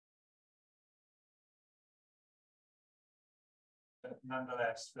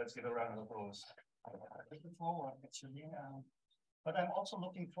nonetheless, let's give a round of applause. Looking forward, actually. But I'm also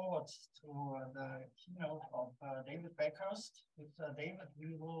looking forward to the keynote of David Bakhurst. With David,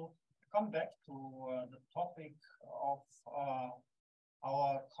 we will come back to the topic of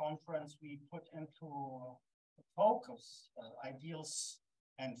our conference. We put into focus ideals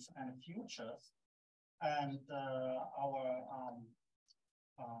and futures, and our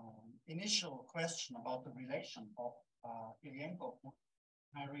initial question about the relation of Ilyenkov,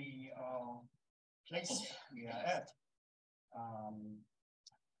 very place we are at.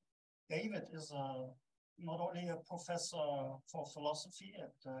 David is not only a professor for philosophy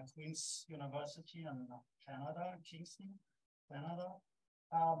at Queen's University in Canada, Kingston, Canada,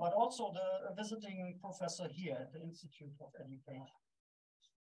 but also the visiting professor here at the Institute of Education.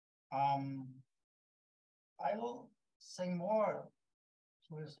 I will say more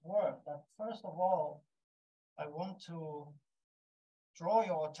to his work, but first of all, I want to draw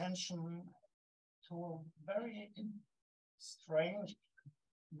your attention to a very strange,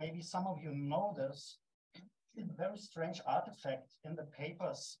 maybe some of you know this, very strange artifact in the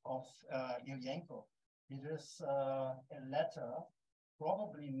papers of Ilyenkov. It is a letter,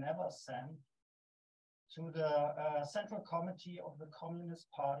 probably never sent, to the Central Committee of the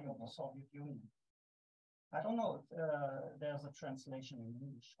Communist Party of the Soviet Union. I don't know if there's a translation in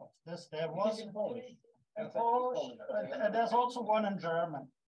English of this. There was in Polish. In Polish, there's also one in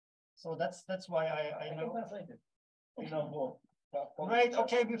German. So that's why I know. Great.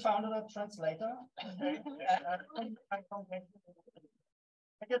 Okay, we found a translator. Okay.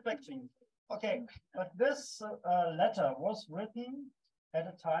 I get back to you. Okay, but this letter was written at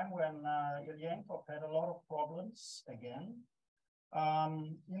a time when Ilyenkov had a lot of problems again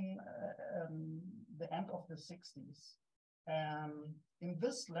in the end of the 60s. In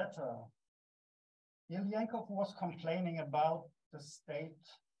this letter, Ilyenkov was complaining about the state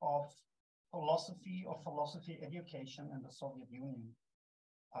of philosophy education in the Soviet Union.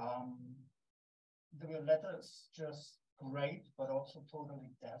 The letter is just great, but also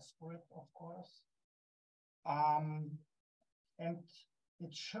totally desperate, of course. And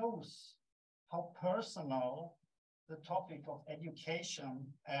it shows how personal the topic of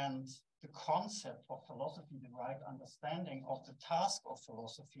education and the concept of philosophy, the right understanding of the task of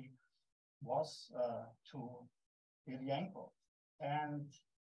philosophy, was to Ilyenkov. And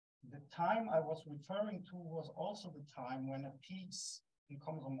the time I was referring to was also the time when a piece in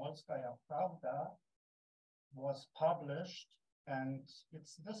Komsomol'skaya Pravda was published, and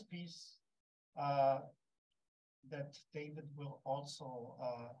it's this piece that David will also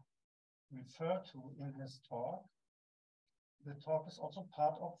refer to in his talk. The talk is also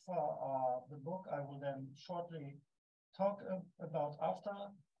part of the book I will then shortly talk about after.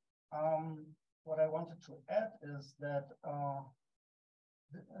 What I wanted to add is that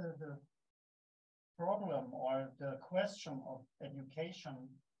the problem or the question of education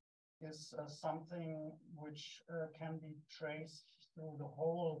is something which can be traced through the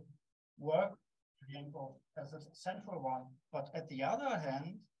whole work as a central one. But at the other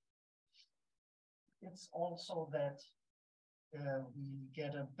hand, it's also that we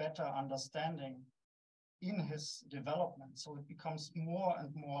get a better understanding in his development. So it becomes more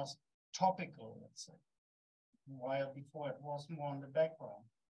and more topical, let's say, while before it was more in the background.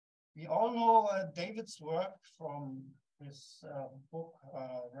 We all know David's work from his book,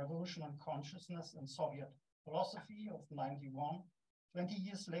 Revolution and Consciousness in Soviet Philosophy of '91. 20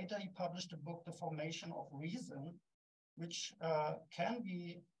 years later, he published a book, The Formation of Reason, which can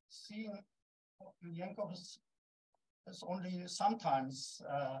be seen, Ilyenkov is only sometimes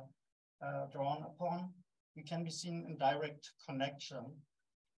drawn upon. We can be seen in direct connection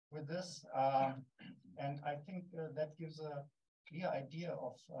with this. And I think that gives a clear idea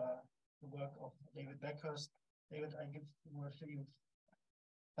of the work of David Bakhurst. David, I give the word to you.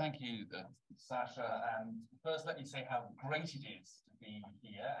 Thank you, Sasha. And first, let me say how great it is to be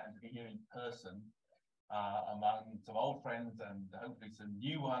here and to be here in person among some old friends and hopefully some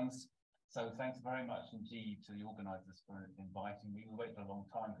new ones. So thanks very much indeed to the organizers for inviting me. We waited a long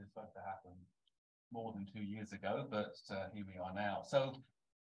time for this supposed to happen more than 2 years ago, but here we are now. So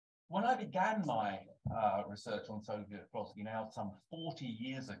when I began my research on Soviet philosophy now some 40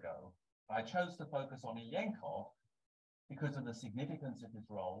 years ago, I chose to focus on Ilyenkov because of the significance of his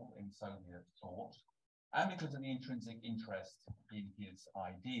role in Soviet thought and because of the intrinsic interest in his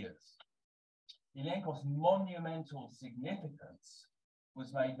ideas. Ilyenkov's monumental significance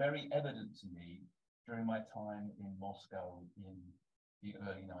was made very evident to me during my time in Moscow in the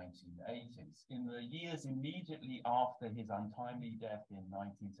early 1980s. In the years immediately after his untimely death in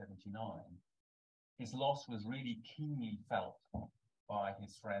 1979, his loss was really keenly felt by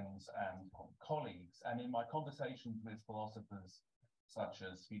his friends and colleagues. And in my conversations with philosophers such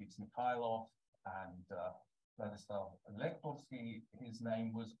as Felix Mikhailov and Vladislav Lektorsky, his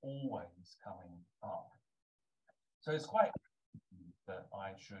name was always coming up. So it's quite that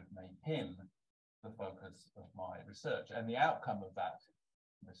I should make him the focus of my research. And the outcome of that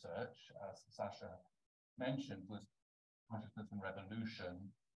research, as Sasha mentioned, was Consciousness and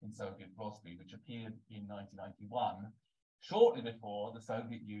Revolution in Soviet Philosophy, which appeared in 1991, shortly before the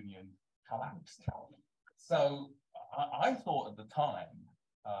Soviet Union collapsed. So I thought at the time,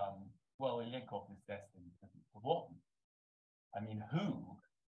 well, Ilyenkov is destined to be forgotten. I mean, who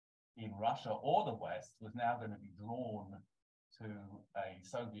in Russia or the West was now going to be drawn to a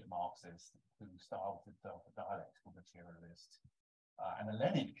Soviet Marxist who styled himself a dialectical materialist and a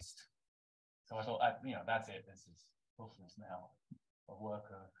Leninist? So I thought, that's it. This is now a work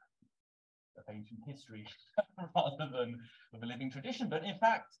of ancient history rather than of a living tradition. But in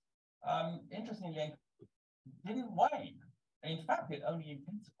fact, interestingly, Ilyenkov didn't wane. In fact, it only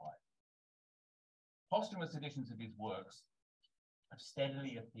intensified. Posthumous editions of his works have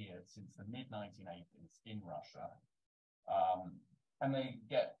steadily appeared since the mid-1980s in Russia, and they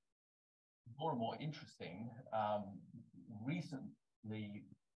get more and more interesting. Recently,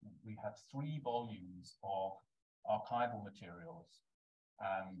 we have 3 volumes of archival materials,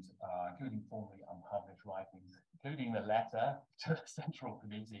 and including formerly unpublished writings, including the letter to the Central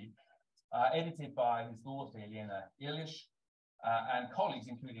Committee, edited by his daughter Elena Ilish and colleagues,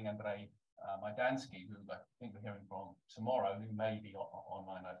 including Andrei Majdansky, who I think we're hearing from tomorrow, who may be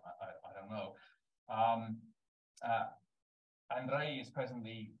online, I don't know. Andrei is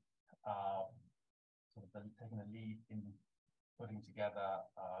presently sort of taking a lead in putting together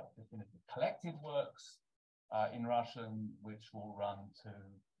definitive collected works in Russian, which will run to,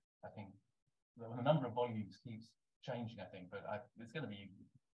 I think, the number of volumes keeps changing, I think, but it's going to be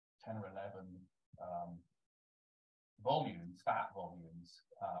 10 or 11 volumes, fat volumes,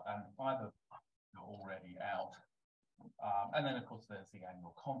 and 5 of them are already out. And then, of course, there's the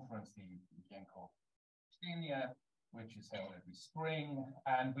annual conference, the Ilyenkov, which is held every spring.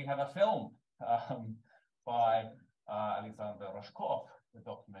 And we have a film by Alexander Rashkov, the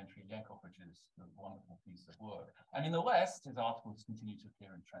documentary Ilyenkov, which is a wonderful piece of work. And in the West, his articles continue to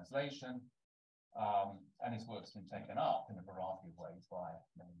appear in translation, and his work's been taken up in a variety of ways by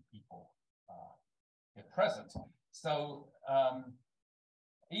many people at present. So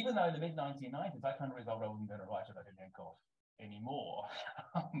even though in the mid-1990s, I kind of resolved I wasn't going to write about Ilyenkov anymore,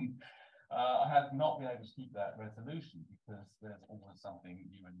 I have not been able to keep that resolution because there's always something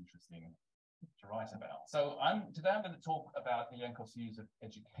new and interesting to write about. So today I'm going to talk about Ilyenkov's views of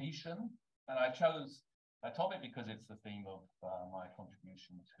education, and I chose that topic because it's the theme of my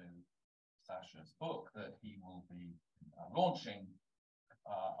contribution to Sasha's book that he will be launching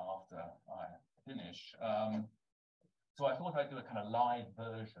after I finish. So I thought I'd do a kind of live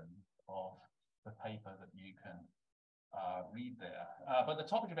version of the paper that you can read there. But the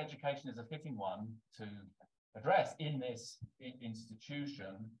topic of education is a fitting one to address in this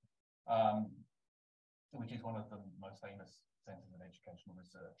institution, which is one of the most famous centers of educational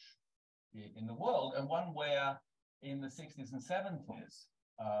research in the world, and one where in the 60s and 70s,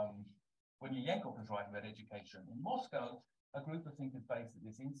 when Ilyenkov was writing about education in Moscow, a group of thinkers based at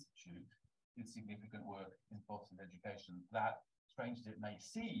this institute did significant work in philosophy of education that, strange as it may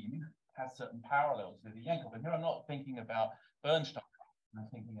seem, has certain parallels with Ilyenkov. And here I'm not thinking about Bernstein,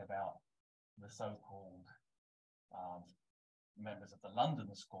 I'm thinking about the so-called members of the London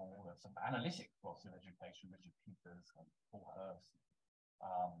School of some analytic philosophy of education, Richard Peters and Paul Hurst.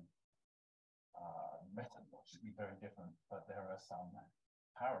 Methodologically very different, but there are some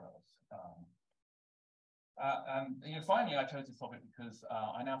parallels. And finally, I chose this topic because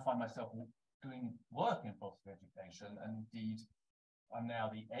I now find myself doing work in philosophy of education, and indeed, I'm now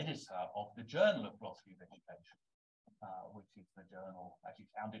the editor of the Journal of Philosophy of Education, which is the journal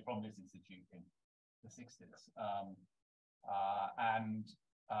actually founded from this institute in the 60s, and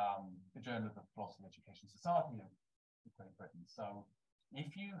the Journal of the Philosophy of Education Society of Great Britain. So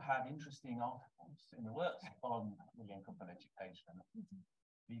if you have interesting articles in the works on Ilyenkov and education,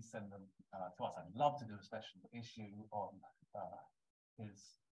 please send them to us. I'd love to do a special issue on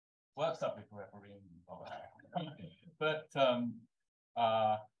his work subject refereeing. But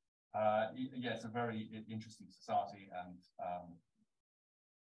yeah, it's a very interesting society, and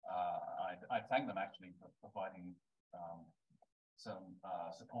I thank them actually for providing some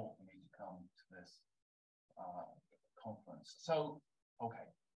support for me to come to this conference. So, okay.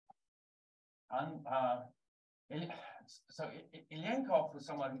 So Ilyenkov was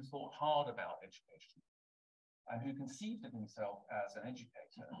someone who thought hard about education. and who conceived of himself as an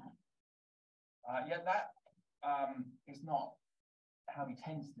educator. Yet that is not how he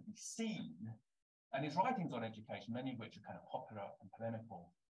tends to be seen. And his writings on education, many of which are kind of popular and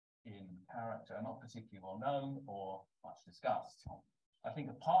polemical in character, are not particularly well known or much discussed. I think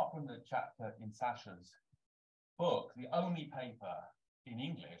apart from the chapter in Sasha's book, the only paper in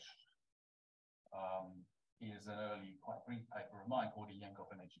English is an early, quite brief paper of mine called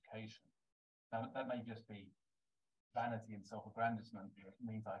Ilyenkov and Education. Now, that may just be vanity and self-aggrandizement. It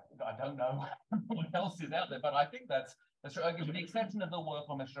means I don't know what else is out there, but I think that's right, with the exception of the work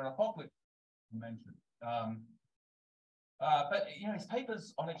on Mr. Apocalypse you mentioned. But you know, his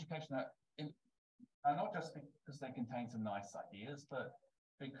papers on education are not just because they contain some nice ideas, but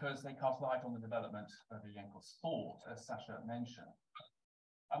because they cast light on the development of Ilyenkov's thought, as Sasha mentioned.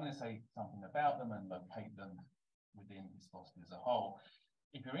 I'm going to say something about them and locate them within his philosophy as a whole.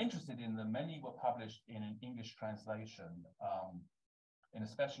 If you're interested in them, many were published in an English translation in a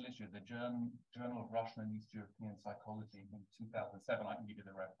special issue of the Journal of Russian and East European Psychology in 2007. I can give you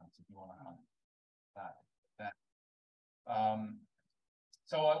the reference if you want to hunt that.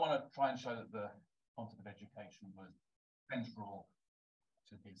 So I want to try and show that the concept of education was central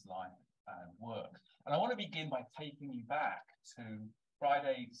to his life and work. And I want to begin by taking you back to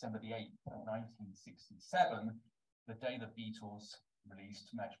Friday, December the 8th, 1967, the day the Beatles released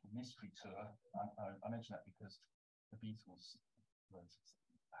Magical Mystery Tour. I mention that because the Beatles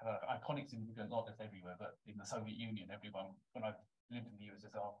had an iconic significance, not just everywhere, but in the Soviet Union, everyone, when I lived in the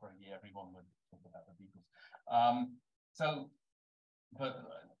USSR for a year, everyone would talk about the Beatles. But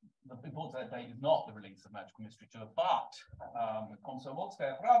the importance of that date is not the release of Magical Mystery Tour, but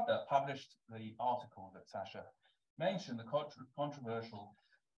Komsomol'skaya Pravda published the article that Sasha mentioned, the controversial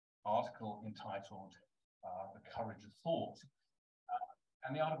article entitled The Courage of Thought.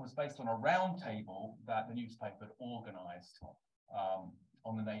 And the article was based on a roundtable that the newspaper had organized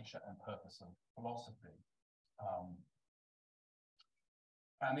on the nature and purpose of philosophy.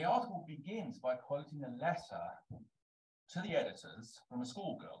 And the article begins by quoting a letter to the editors from a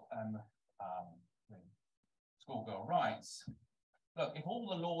schoolgirl. And the schoolgirl writes, look, if all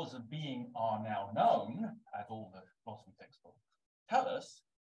the laws of being are now known, as all the philosophy textbooks tell us,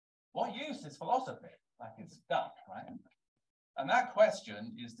 what use is philosophy? Like it's done, right? And that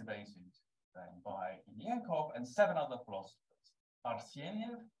question is debated then by Ilyenkov and 7 other philosophers: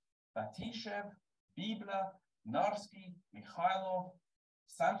 Arseniev, Batishev, Bibla, Narsky, Mikhailov,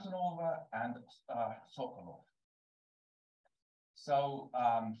 Samsonova, and Sokolov. So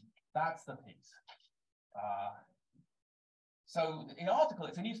that's the piece. So the article,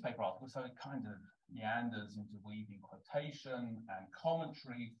 it's a newspaper article, so it kind of meanders into weaving quotation and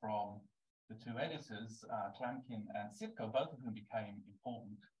commentary from the 2 editors, Klamkin and Sivko, both of whom became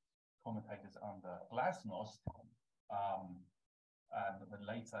important commentators under Glasnost, and the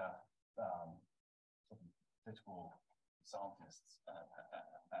later sort of political scientists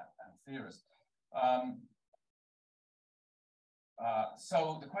and theorists.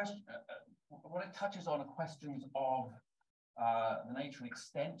 So the question, what it touches on are questions of the nature and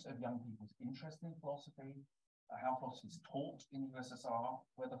extent of young people's interest in philosophy, how philosophy is taught in the USSR,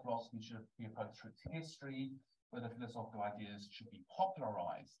 whether philosophy should be approached through its history, whether philosophical ideas should be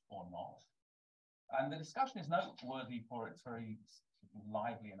popularized or not. And the discussion is noteworthy for its very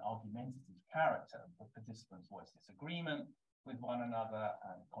lively and argumentative character. The participants voice disagreement with one another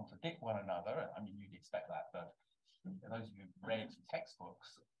and contradict one another. I mean, you'd expect that, but those of you who've read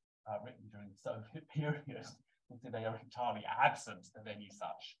textbooks written during the Soviet period would say they are entirely absent of any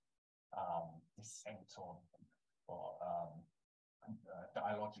such dissent or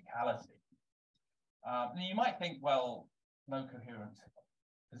dialogicality. You might think, well, no coherent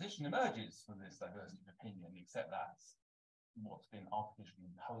position emerges from this diversity of opinion, except that's what's been artificially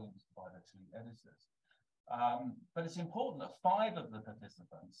imposed by the 2 editors. But it's important that 5 of the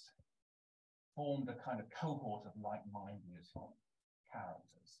participants formed a kind of cohort of like-minded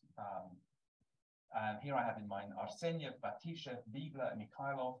characters. And here I have in mind Arseniev, Batishev, Bibla,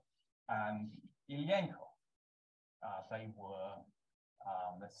 Mikhailov, and Ilyenkov. They were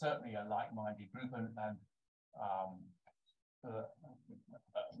certainly a like-minded group, and the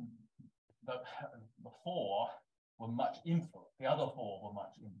 4 were much influenced. The other 4 were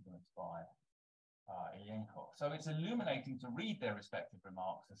much influenced by Ilyenkov. So it's illuminating to read their respective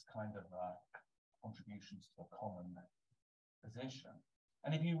remarks as kind of contributions to a common position.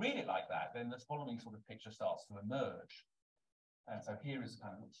 And if you read it like that, then this following sort of picture starts to emerge. And so here is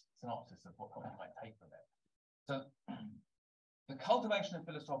kind of a synopsis of what one might take from it. So the cultivation of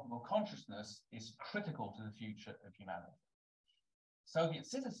philosophical consciousness is critical to the future of humanity. Soviet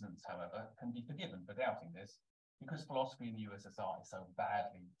citizens, however, can be forgiven for doubting this, because philosophy in the USSR is so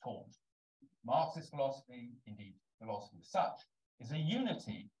badly taught. Marxist philosophy, indeed philosophy as such, is a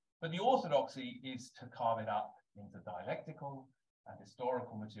unity, but the orthodoxy is to carve it up into dialectical and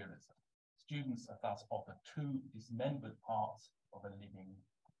historical materialism. Students are thus offered two dismembered parts of a living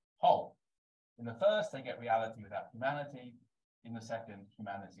whole. In the first, they get reality without humanity. In the second,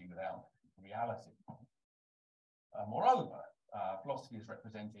 humanity without reality. Moreover, philosophy is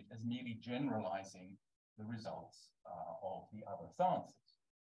represented as merely generalizing the results of the other sciences.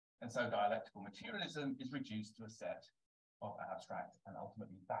 And so dialectical materialism is reduced to a set of abstract and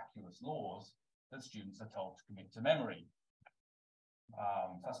ultimately vacuous laws that students are told to commit to memory.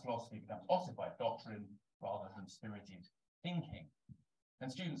 Thus philosophy becomes ossified doctrine rather than spirited thinking.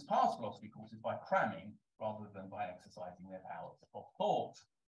 And students pass philosophy courses by cramming rather than by exercising their powers of thought.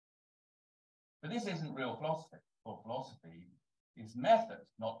 But this isn't real philosophy, for philosophy is method,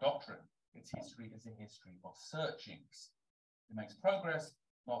 not doctrine. Its history is a history of searchings. It makes progress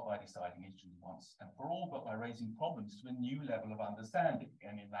not by deciding issues once and for all, but by raising problems to a new level of understanding.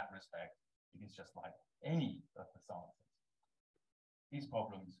 And in that respect, it is just like any of the sciences. These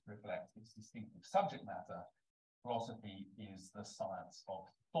problems reflect its distinctive subject matter. Philosophy is the science of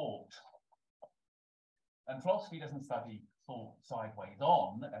thought. And philosophy doesn't study thought sideways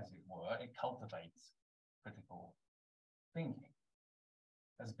on, as it were, it cultivates critical thinking.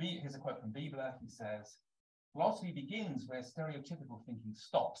 Here's a quote from Bibler. He says, philosophy begins where stereotypical thinking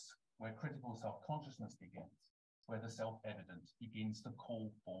stops, where critical self-consciousness begins, where the self-evident begins to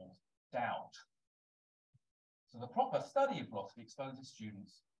call forth doubt. So the proper study of philosophy exposes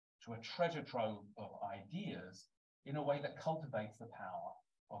students to a treasure trove of ideas in a way that cultivates the power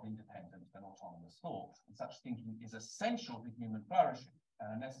of independent and autonomous thought. And such thinking is essential to human flourishing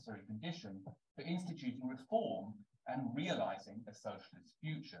and a necessary condition for instituting reform and realizing a socialist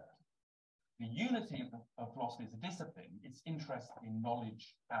future. The unity of philosophy as a discipline, its interest in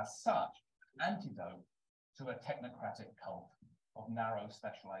knowledge as such, antidote to a technocratic cult of narrow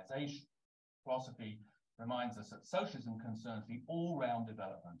specialization. Philosophy reminds us that socialism concerns the all-round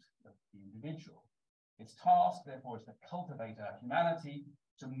development of the individual. Its task, therefore, is to cultivate our humanity,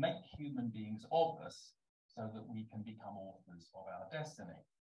 to make human beings of us, so that we can become authors of our destiny.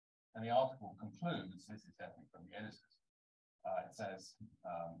 And the article concludes, this is definitely from the editors, it says,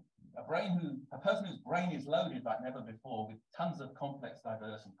 a person whose brain is loaded like never before with tons of complex,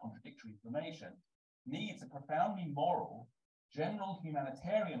 diverse, and contradictory information needs a profoundly moral, general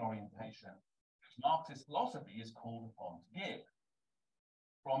humanitarian orientation which Marxist philosophy is called upon to give.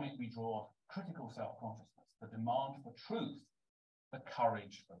 From it we draw critical self-consciousness, the demand for truth, the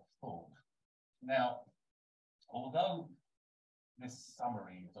courage for thought. Now, although this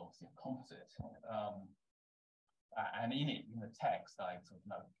summary is obviously a composite, and in it, in the text, I sort of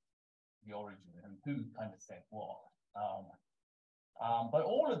note the origin and who kind of said what. But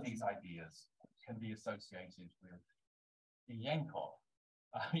all of these ideas can be associated with Ilyenkov.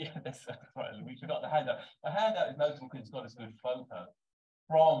 Yeah, that's right. We forgot the handout. The handout is notable because it's got a good photo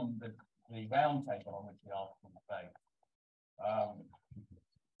from the roundtable on which the article was based.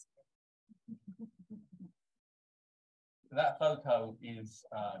 That photo is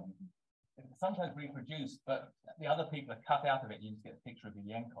sometimes reproduced, but the other people are cut out of it. You just get a picture of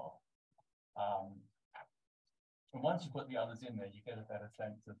Ilyenkov. And once you put the others in there, you get a better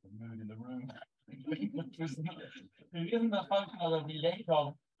sense of the mood in the room. It isn't a photo of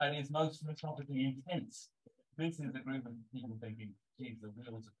Ilyenkov at his most philosophically intense. This is a group of people thinking, geez, the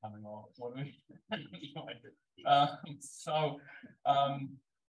wheels are coming off. What are we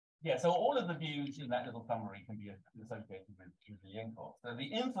yeah, so all of the views in that little summary can be associated with Ilyenkov. So the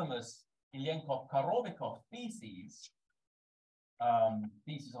infamous Ilyenkov-Korovnikov theses,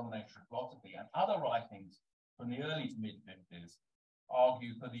 theses on the nature of philosophy, and other writings from the early to mid-50s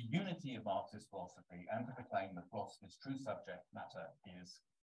argue for the unity of Marxist philosophy and to proclaim that philosophy's true subject matter is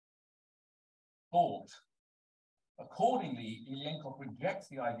thought. Accordingly, Ilyenkov rejects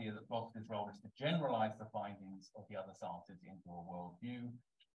the idea that philosophy's role is to generalize the findings of the other sciences into a worldview,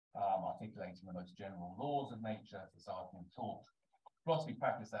 articulating the most general laws of nature, society, and thought. Philosophy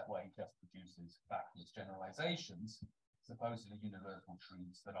practiced that way just produces backwards generalizations, supposedly universal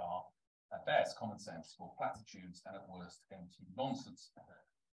truths that are, at best, commonsensical platitudes and at worst, empty nonsense.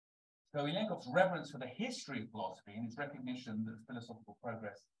 So Ilyenkov's reverence for the history of philosophy and his recognition that philosophical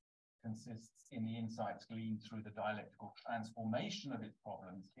progress consists in the insights gleaned through the dialectical transformation of its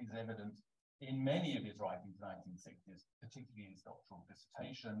problems is evident in many of his writings in the 1960s, particularly his doctoral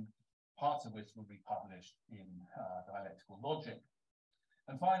dissertation, parts of which were republished in Dialectical Logic.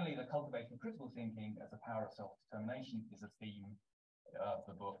 And finally, the cultivation of critical thinking as a power of self-determination is a theme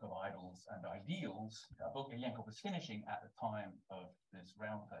the book of Idols and Ideals, a book Ilyenkov was finishing at the time of this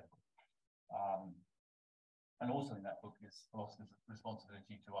roundtable. And also in that book is philosophers'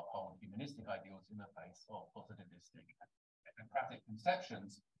 responsibility to uphold humanistic ideals in the face of positivistic and technocratic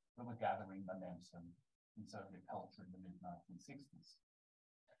conceptions that were gathering momentum in Soviet culture in the mid-1960s.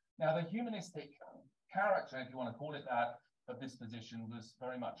 Now, the humanistic character, if you want to call it that, of this position was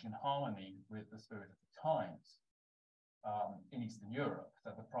very much in harmony with the spirit of the times in Eastern Europe.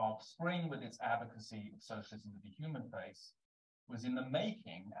 So the Prague Spring, with its advocacy of socialism with the human face, was in the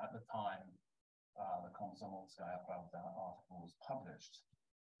making at the time the Komsomol'skaya Pravda article was published.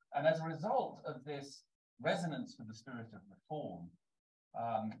 And as a result of this resonance with the spirit of reform,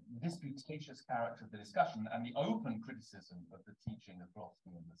 the disputatious character of the discussion and the open criticism of the teaching of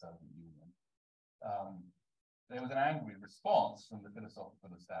philosophy in the Soviet Union, there was an angry response from the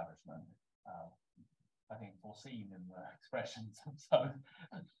philosophical establishment, I think foreseen in the expressions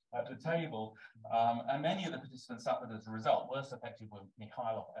at the table, and many of the participants suffered as a result. Worst affected were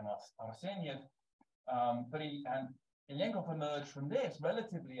Mikhailov and Arsenyev, but Ilyenkov emerged from this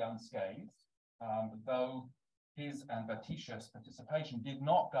relatively unscathed, though his and Batisha's participation did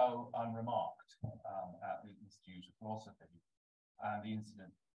not go unremarked at the Institute of Philosophy, and the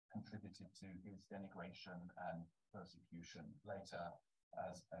incident contributed to his denigration and persecution later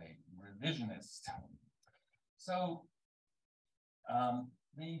as a revisionist. So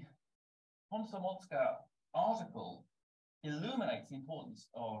the Komsomol'skaya article illuminates the importance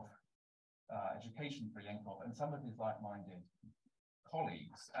of education for Ilyenkov and some of his like-minded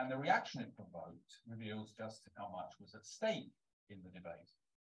colleagues, and the reaction it provoked reveals just how much was at stake in the debate.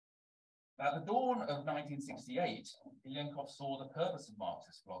 At the dawn of 1968, Ilyenkov saw the purpose of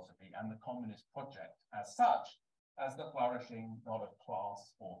Marxist philosophy and the communist project as such as the flourishing not of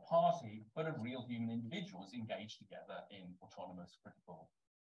class or party, but of real human individuals engaged together in autonomous critical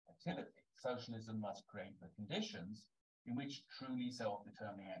activity. Socialism must create the conditions in which truly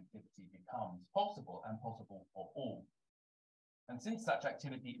self-determining activity becomes possible and possible for all. And since such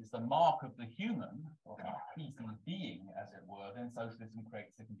activity is the mark of the human, or the pleasing being, as it were, then socialism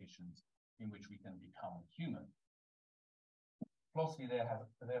creates the conditions in which we can become human. Philosophy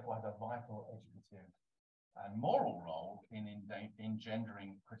therefore has a vital educative and moral role in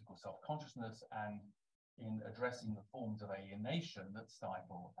engendering critical self-consciousness and in addressing the forms of alienation that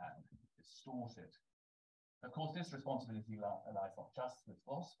stifle and distort it. Of course, this responsibility lies not just with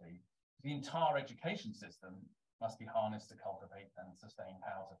philosophy. The entire education system must be harnessed to cultivate and sustain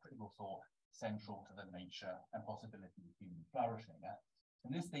powers of critical thought central to the nature and possibility of human flourishing.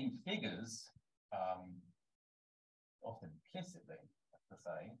 And this theme figures, often implicitly, to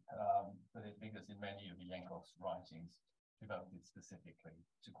say, but it figures in many of Ilyenkov's writings devoted specifically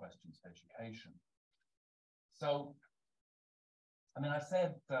to questions of education. So, I mean, I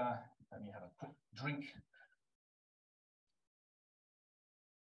said, let me have a quick drink.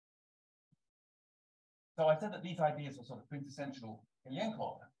 So I said that these ideas are sort of quintessential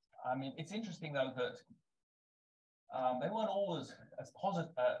Ilyenkov. I mean, it's interesting, though, that they weren't always as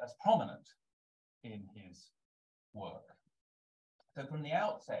prominent in his work. So from the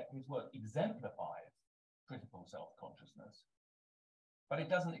outset, his work exemplifies critical self-consciousness, but it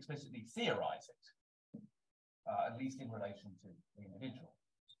doesn't explicitly theorize it, at least in relation to the individual.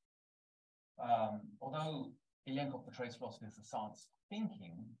 Although Ilyenkov portrays philosophy as a science of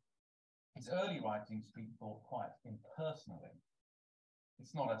thinking, his early writings treat thought quite impersonally.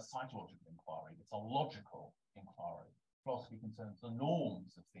 It's not a psychological inquiry, it's a logical inquiry. Philosophy concerns the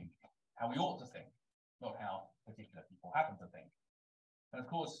norms of thinking, how we ought to think, not how particular people happen to think. And of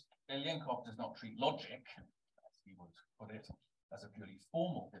course, Ilyenkov does not treat logic, as he would put it, as a purely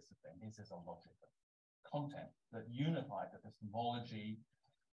formal discipline. His is a logic of content that unifies epistemology,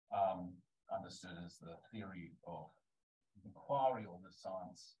 understood as the theory of inquiry or the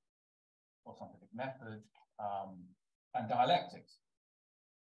science or scientific method, and dialectics,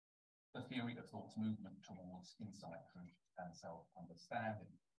 the theory of thought's movement towards insight, truth, and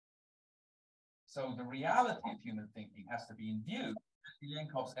self-understanding. So the reality of human thinking has to be in view.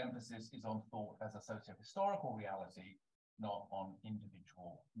 Ilyenkov's emphasis is on thought as a socio-historical reality, not on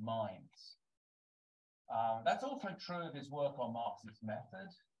individual minds. That's also true of his work on Marx's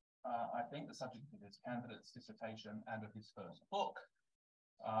method. I think the subject of his candidate's dissertation and of his first book,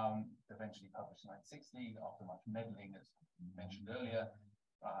 eventually published in 1960 after much meddling, as mentioned earlier,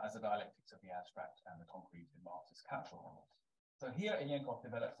 as a dialectics of the abstract and the concrete in Marxist capitalism. So here Ilyenkov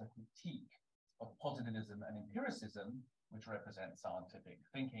develops a critique of positivism and empiricism, which represent scientific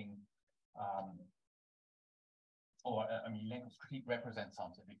thinking, Ilyenkov's critique represents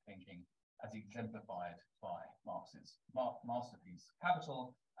scientific thinking as exemplified by Marx's masterpiece,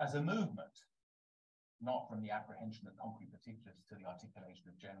 Capital, as a movement, not from the apprehension of concrete particulars to the articulation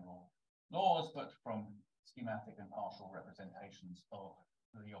of general laws, but from schematic and partial representations of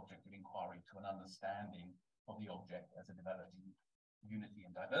the object of inquiry to an understanding of the object as a developing unity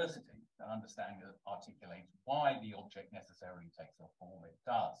and diversity, an understanding that articulates why the object necessarily takes the form it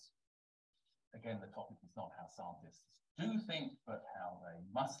does. Again, the topic is not how scientists do think, but how they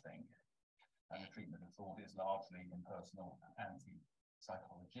must think. And the treatment of thought is largely impersonal,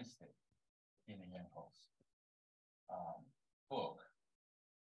 anti-psychologistic in Ilyenkov's book.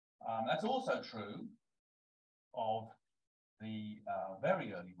 That's also true of the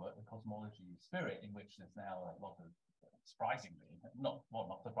very early work, the Cosmology of Spirit, in which there's now a lot of, surprisingly, not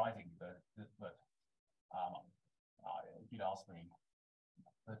surprisingly, but if you'd asked me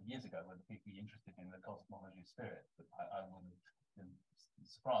 30 years ago whether people be interested in the Cosmology of Spirit, I wouldn't have been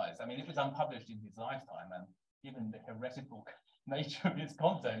surprised. I mean, it was unpublished in his lifetime, and given the heretical nature of its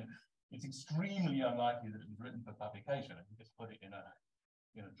content, it's extremely unlikely that it was written for publication. I can just put it in a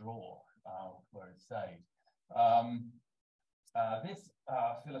drawer where it's saved. This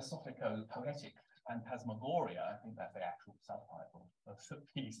philosophico-poetic phantasmagoria, I think that's the actual subtitle of the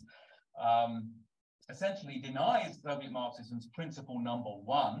piece, essentially denies Soviet Marxism's principle number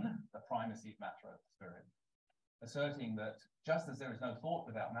one, the primacy of matter over spirit, asserting that just as there is no thought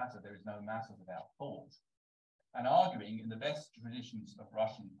without matter, there is no matter without thought, and arguing in the best traditions of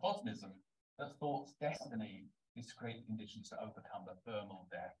Russian Positivism that thought's destiny is to create conditions to overcome the thermal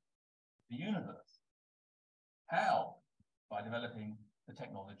death of the universe. How? By developing the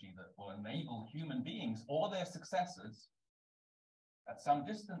technology that will enable human beings or their successors at some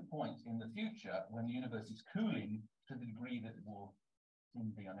distant point in the future, when the universe is cooling to the degree that it will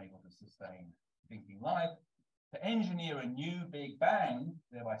soon be unable to sustain thinking life, to engineer a new Big Bang,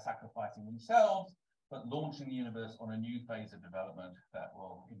 thereby sacrificing themselves, but launching the universe on a new phase of development that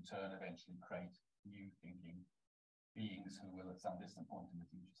will in turn eventually create new thinking beings who will at some distant point in the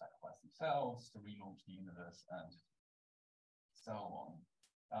future sacrifice themselves to relaunch the universe and so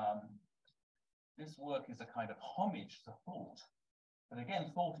on. This work is a kind of homage to thought, but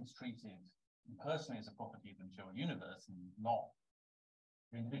again, thought is treated personally as a property of the material universe and not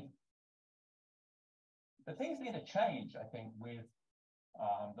the individual. But things begin to change, I think, with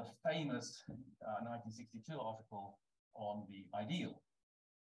the famous 1962 article on the ideal.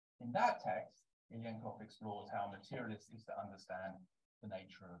 In that text, Ilyenkov explores how a materialist is to understand the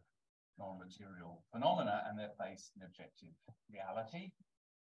nature of non-material phenomena and their place in objective reality.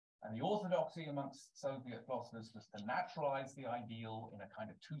 And the orthodoxy amongst Soviet philosophers was to naturalize the ideal in a kind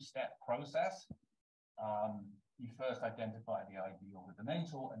of two-step process. You first identify the ideal with the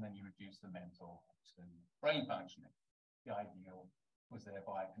mental, and then you reduce the mental to brain functioning. The ideal was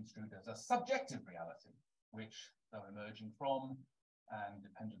thereby construed as a subjective reality, which, though emerging from and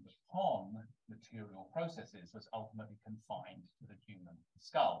dependent upon material processes, was ultimately confined to the human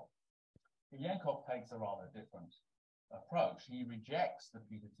skull. Ilyenkov takes a rather different approach. He rejects the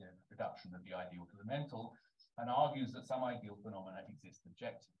putative reduction of the ideal to the mental and argues that some ideal phenomena exist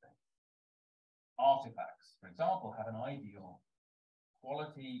objectively. Artifacts, for example, have an ideal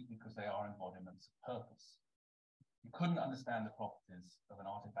quality because they are embodiments of purpose. You couldn't understand the properties of an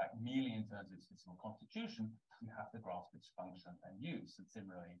artifact merely in terms of its physical constitution. You have to grasp its function and use. And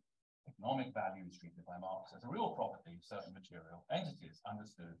similarly, economic value is treated by Marx as a real property of certain material entities,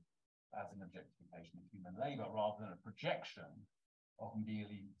 understood as an objectification of human labor rather than a projection of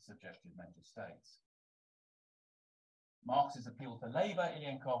merely subjective mental states. Marx's appeal to labor,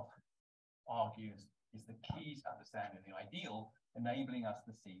 Ilyenkov argues, is the key to understanding the ideal, enabling us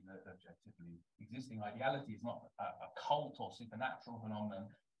to see that objectively existing ideality is not a cult or supernatural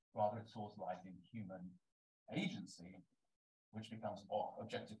phenomenon, rather its source lies in human agency, which becomes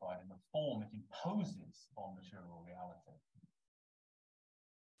objectified in the form it imposes on material reality.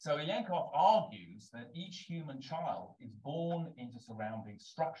 So Ilyenkov argues that each human child is born into surroundings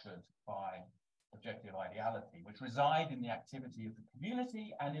structured by objective ideality, which reside in the activity of the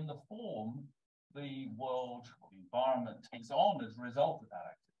community and in the form the world or the environment takes on as a result of that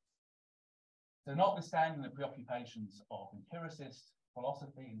activity. So notwithstanding the preoccupations of empiricist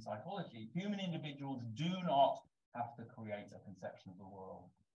philosophy and psychology, human individuals do not have to create a conception of the world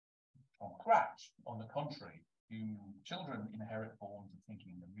from scratch. On the contrary, children inherit forms of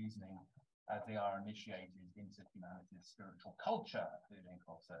thinking and reasoning as they are initiated into humanity's spiritual culture, as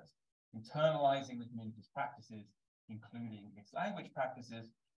Ilyenkov says, internalizing the community's practices, including its language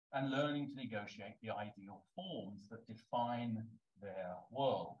practices, and learning to negotiate the ideal forms that define their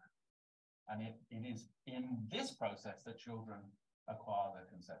world. And it is in this process that children acquire the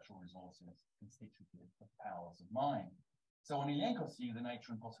conceptual resources constitutive of powers of mind. So on Ilyenkov's view, the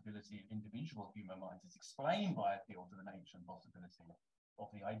nature and possibility of individual human minds is explained by appeal to the nature and possibility of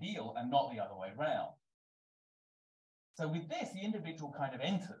the ideal and not the other way round. So with this, the individual kind of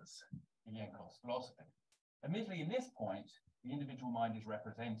enters Ilyenkov's philosophy. Admittedly, in this point, the individual mind is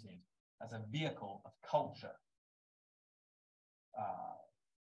represented as a vehicle of culture.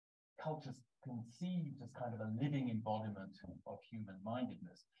 Culture's conceived as kind of a living embodiment of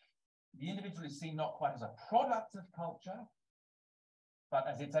human-mindedness. The individual is seen not quite as a product of culture, but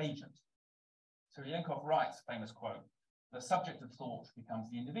as its agent. So Ilyenkov writes, famous quote, "The subject of thought becomes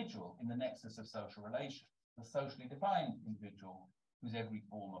the individual in the nexus of social relation, the socially defined individual whose every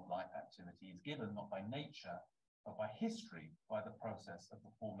form of life activity is given not by nature, but by history, by the process of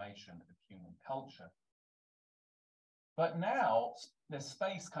the formation of human culture." But now there's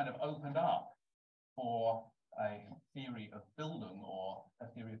space kind of opened up for a theory of Bildung or a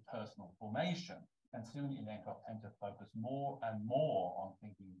theory of personal formation. And soon Ilyenkov tend to focus more and more on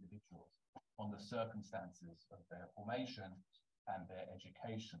thinking individuals, on the circumstances of their formation and their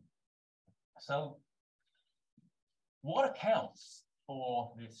education. So what accounts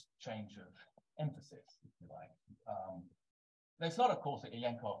for this change of emphasis, if you like? It's not, of course, that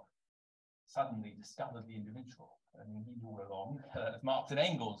Ilyenkov suddenly discovered the individual. I mean, he all along, as Marx and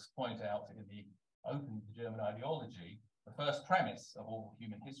Engels point out in the Open to German Ideology, the first premise of all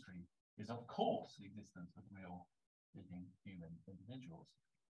human history is, of course, the existence of real living human individuals.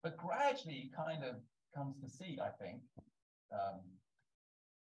 But gradually, he kind of comes to see, I think,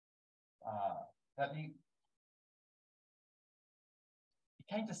 that he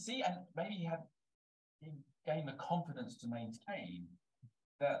came to see, and maybe he gained the confidence to maintain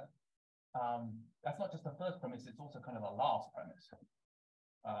that that's not just the first premise, it's also kind of the last premise.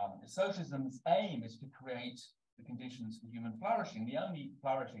 Socialism's aim is to create the conditions for human flourishing. The only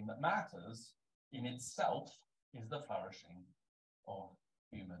flourishing that matters in itself is the flourishing of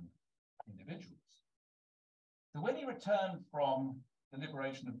human individuals. So when he returned from the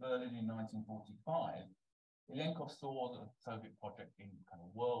liberation of Berlin in 1945, Ilyenkov saw the Soviet project in kind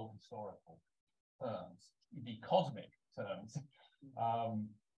of world historical terms, the cosmic terms.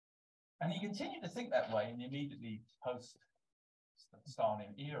 And he continued to think that way in the immediately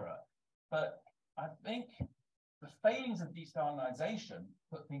post-Stalin era. But I think the failings of de-Stalinization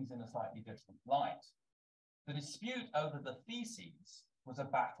put things in a slightly different light. The dispute over the theses was a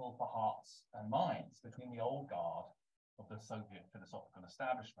battle for hearts and minds between the old guard of the Soviet philosophical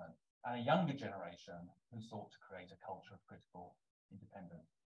establishment and a younger generation who sought to create a culture of critical, independent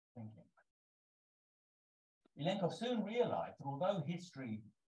thinking. Ilyenkov soon realized that although history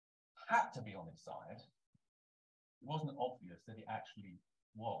had to be on his side, it wasn't obvious that it actually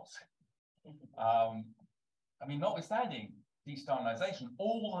was. I mean, notwithstanding de-Stalinization,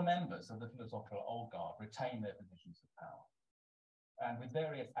 all the members of the philosophical old guard retained their positions of power. And with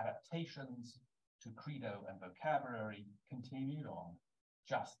various adaptations to credo and vocabulary, continued on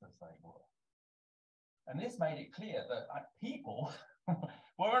just as they were. And this made it clear that people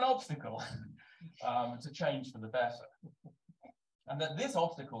were an obstacle to change for the better. And that this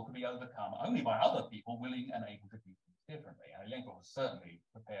obstacle could be overcome only by other people willing and able to do things differently. And Ilyenkov was certainly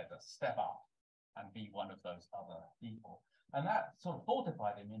prepared to step up and be one of those other people. And that sort of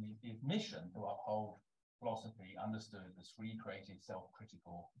fortified him in his mission to uphold philosophy understood as free, creative,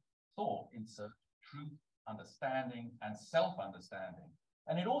 self-critical thought in search of truth, understanding, and self-understanding.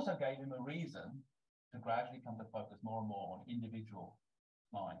 And it also gave him a reason to gradually come to focus more and more on individual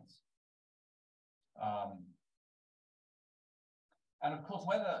minds. And of course,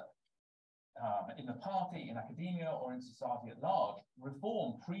 whether in the party, in academia, or in society at large,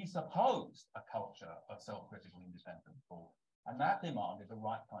 reform presupposed a culture of self-critical independent thought. And that demanded the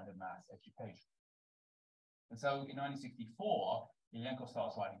right kind of mass education. And so in 1964, Ilyenkov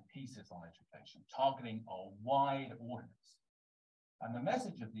starts writing pieces on education, targeting a wide audience. And the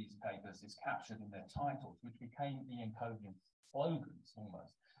message of these papers is captured in their titles, which became Ilyenkovian slogans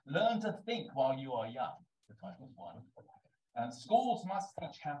almost. Learn to think while you are young, the title was one. And schools must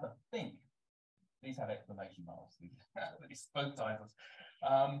teach how to think. These have exclamation marks, these both titles.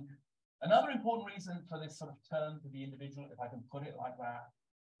 Another important reason for this sort of turn to the individual, if I can put it like that,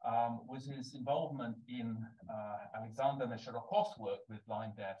 was his involvement in Alexander Mesherokov's work with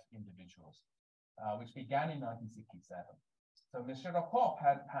blind deaf individuals, which began in 1967. So Mesherakov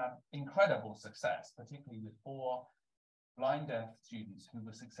had incredible success, particularly with 4 blind deaf students who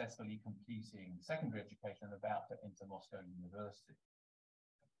were successfully completing secondary education and about to enter Moscow University.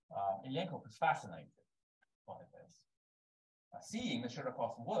 Ilyenkov was fascinated by this, seeing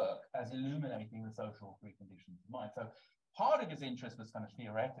Mesherakov's work as illuminating the social preconditions of mind. So part of his interest was kind of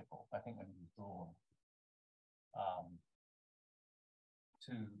theoretical. I think when he was drawn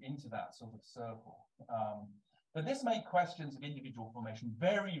into that sort of circle. But this made questions of individual formation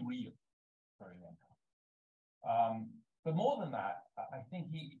very real for Ilyenkov. But more than that, I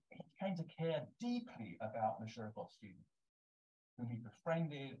think he came to care deeply about Meshcherov's students, whom he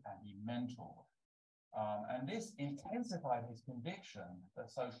befriended and he mentored. And this intensified his conviction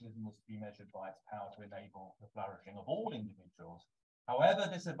that socialism was to be measured by its power to enable the flourishing of all individuals, however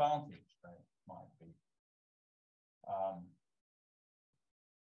disadvantaged they might be.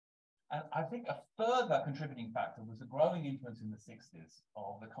 And I think a further contributing factor was the growing influence in the 60s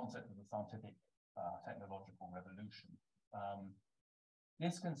of the concept of the scientific technological revolution.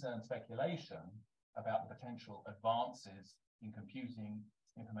 This concerned speculation about the potential advances in computing,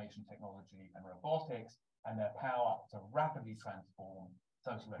 information technology, and robotics, and their power to rapidly transform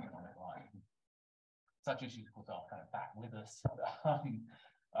socioeconomic life. Such issues, of course, are kind of back with us,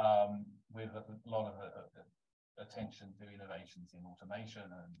 with a lot of attention to innovations in automation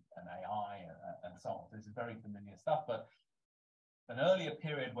and AI and so on. This is very familiar stuff, but an earlier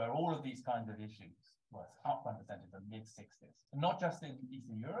period where all of these kinds of issues was up front and center in the mid-60s, and not just in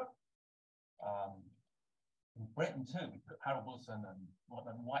Eastern Europe, in Britain too. We put Harold Wilson and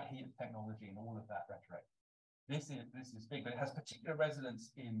white heat technology and all of that rhetoric. This is big, but it has particular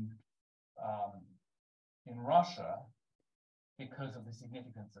resonance in Russia because of the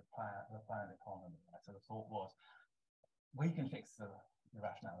significance of the planned economy. So the thought was, we can fix the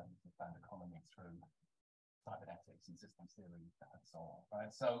rationalities of planned economy through cybernetics and systems theory and so on,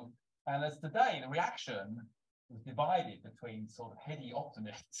 right? So, and as today, the reaction was divided between sort of heady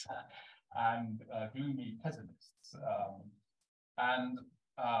optimists and gloomy pessimists.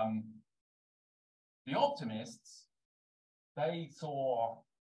 The optimists, they saw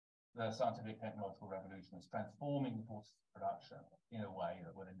the scientific technological revolution as transforming the forces of production in a way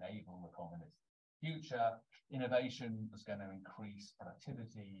that would enable the communist future. Innovation was going to increase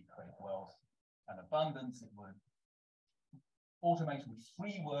productivity, create wealth and abundance. Automation would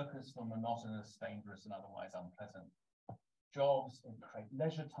free workers from monotonous, dangerous, and otherwise unpleasant jobs. It would create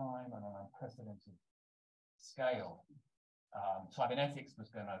leisure time on an unprecedented scale. Cybernetics was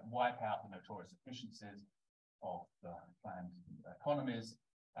going to wipe out the notorious efficiencies of the planned economies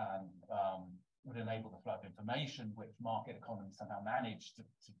and would enable the flow of information, which market economies somehow managed to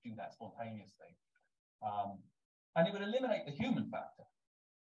do that spontaneously. And it would eliminate the human factor,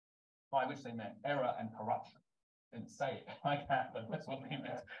 by which they meant error and corruption. Didn't say it like that, but that's what they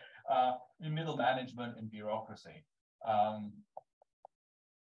meant. In middle management and bureaucracy. But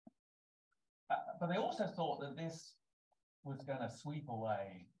they also thought that this was going to sweep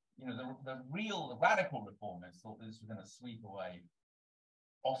away, the radical reformers thought this was going to sweep away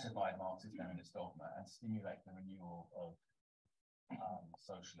ossified Marxist-Leninist dogma and stimulate the renewal of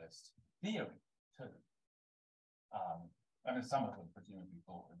socialist theory too. I mean, some of them presumably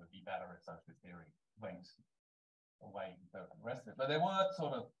thought it would be better if socialist theory went away from the rest of it. But there were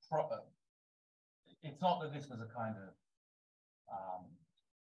sort of it's not that this was a kind of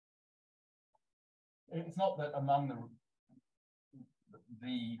it's not that among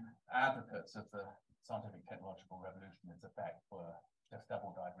the advocates of the scientific technological revolution, its effect were just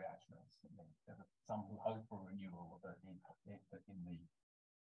double-dyed reactionaries. There were some who hoped for renewal of in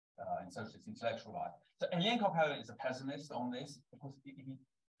socialist intellectual life. So Ilyenkov, however, is a pessimist on this because he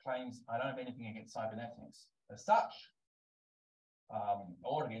claims, I don't have anything against cybernetics as such,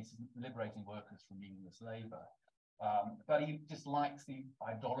 or against liberating workers from meaningless labor. But he dislikes the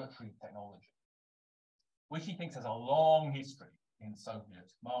idolatry of technology, which he thinks has a long history in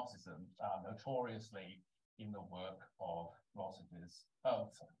Soviet Marxism, notoriously in the work of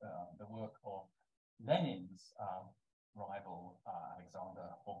the work of Lenin's rival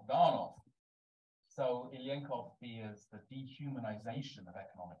Alexander Bogdanov. So Ilyenkov fears the dehumanization of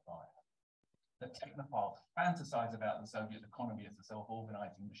economic life. The technophiles fantasize about the Soviet economy as a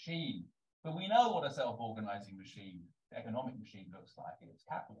self-organizing machine. But we know what a self-organizing machine, economic machine, looks like. It's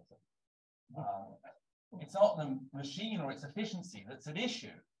capitalism. It's not the machine or its efficiency that's at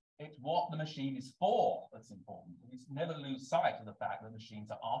issue. It's what the machine is for that's important. We never lose sight of the fact that machines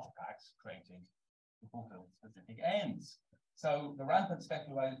are artifacts created to fulfill specific ends. So the rampant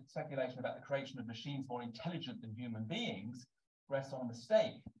speculation about the creation of machines more intelligent than human beings rests on a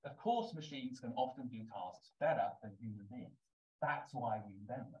mistake. Of course, machines can often do tasks better than human beings. That's why we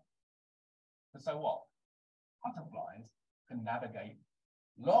invent them. But so what? Butterflies can navigate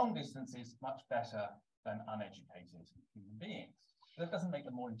long distances much better than uneducated human beings. That doesn't make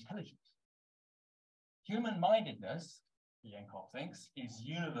them more intelligent. Human-mindedness, Ilyenkov thinks, is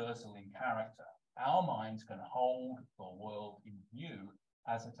universal in character. our minds can hold the world in view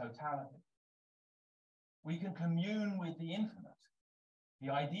as a totality. We can commune with the infinite,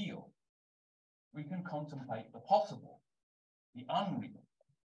 the ideal. We can contemplate the possible, the unreal.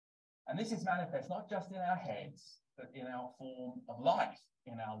 And this is manifest not just in our heads, but in our form of life,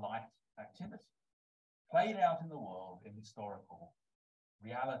 in our life activity, played out in the world in historical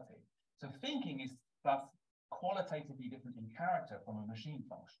reality. So thinking is thus qualitatively different in character from a machine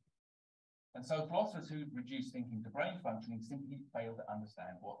function. And so philosophers who reduce thinking to brain functioning simply fail to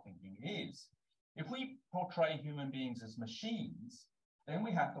understand what thinking is. If we portray human beings as machines, then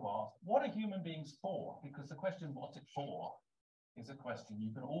we have to ask, what are human beings for? Because the question, what's it for, is a question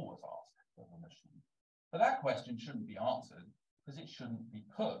you can always ask of a machine. But that question shouldn't be answered because it shouldn't be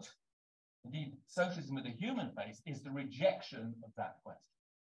put. Indeed, socialism with a human face is the rejection of that question.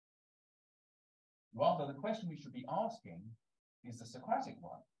 Rather, the question we should be asking is the Socratic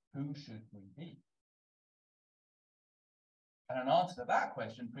one: who should we be? And an answer to that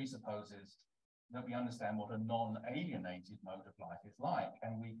question presupposes that we understand what a non-alienated mode of life is like,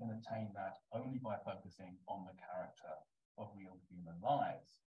 and we can attain that only by focusing on the character of real human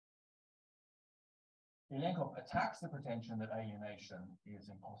lives. Ilyenkov attacks the pretension that alienation is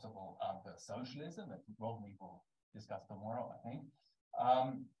impossible under socialism, that Rodney will discuss tomorrow, I think.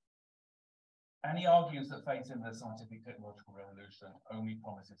 And he argues that faith in the scientific technological revolution only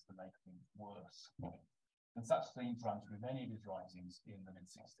promises to make things worse. And such themes run through many of his writings in the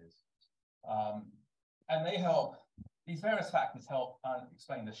mid-60s. And they help, these various factors help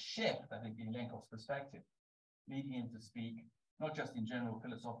explain the shift, I think, in Ilyenkov's perspective, leading him to speak not just in general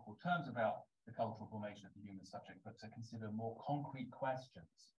philosophical terms about the cultural formation of the human subject, but to consider more concrete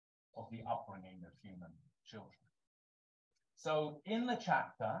questions of the upbringing of human children. So in the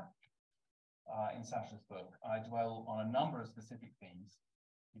chapter, in Sasha's book, I dwell on a number of specific themes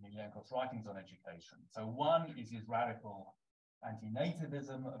in Ilyenkov's writings on education. So one is his radical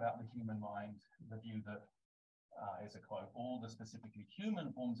anti-nativism about the human mind, the view that, is a quote, all the specifically human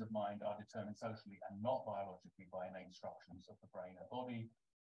forms of mind are determined socially and not biologically by innate instructions of the brain and body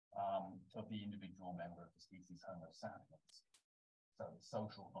of the individual member of the species Homo sapiens. So the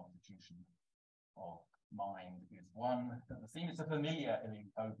social constitution of mind is one theme. It's a familiar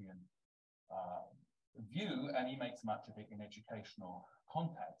Ilyenkovian view, and he makes much of it in educational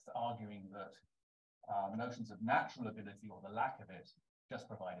context, arguing that notions of natural ability or the lack of it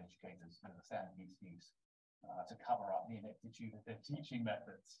just provide educators with a standing excuse to cover up the ineptitude of their teaching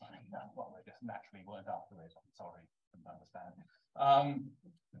methods. Well, they just naturally weren't up to it. I'm sorry, couldn't understand.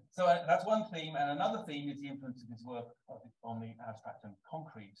 So that's one theme, and another theme is the influence of his work on the abstract and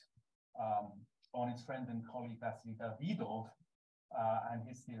concrete on his friend and colleague Vasily Davidov and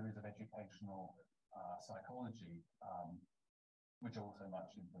his theories of educational psychology, which are also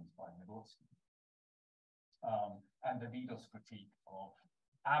much influenced by Vygotsky. And Davidov's critique of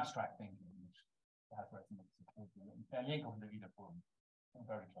abstract thinking, which has resonated with Ilyenkov and Davidov were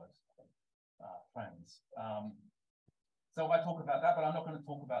very close friends. So I talk about that, but I'm not going to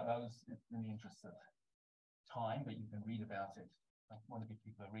talk about those in the interest of time, but you can read about it. I want to give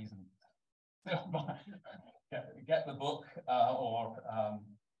people a reason to get the book or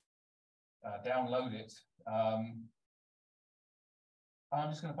download it. I'm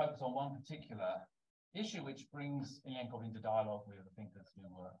just going to focus on one particular issue, which brings Ilyenkov into dialogue with the thinkers who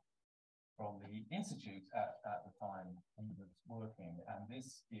were from the Institute at the time he was working. And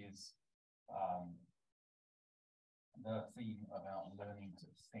this is the theme about learning to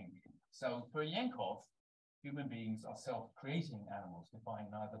think. So for Ilyenkov, human beings are self-creating animals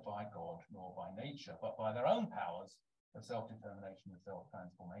defined neither by God nor by nature, but by their own powers of self-determination and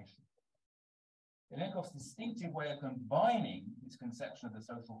self-transformation. Ilyenkov's distinctive way of combining his conception of the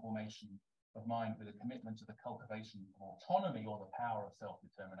social formation of mind with a commitment to the cultivation of autonomy or the power of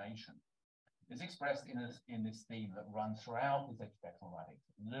self-determination is expressed in this theme that runs throughout his educational writings: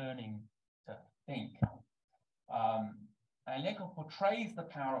 learning to think. And Ilyenkov portrays the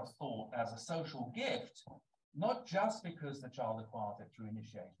power of thought as a social gift, not just because the child acquires it through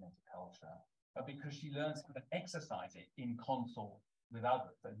initiation into culture, but because she learns how to exercise it in consult with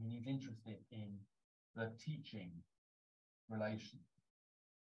others. And he's interested in the teaching relation.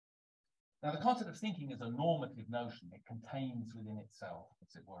 Now, the concept of thinking is a normative notion. It contains within itself,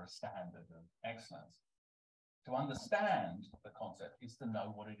 as it were, a standard of excellence. To understand the concept is to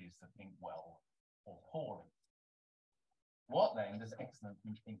know what it is to think well or poorly. What then does excellence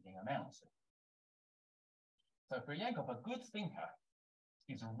in thinking amount to? So for Ilyenkov, a good thinker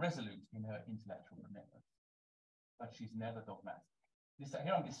is resolute in her intellectual commitment, but she's never dogmatic.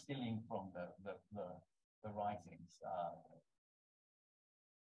 Here I'm distilling from the writings.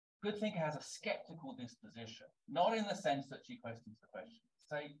 good thinker has a skeptical disposition, not in the sense that she questions the question,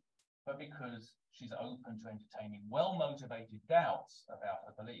 but because she's open to entertaining well-motivated doubts about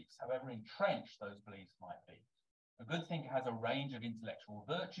her beliefs, however entrenched those beliefs might be. A good thinker has a range of intellectual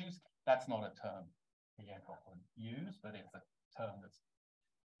virtues. That's not a term Ilyenkov would use, but it's a term that's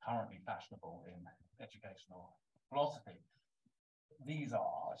currently fashionable in educational philosophy. These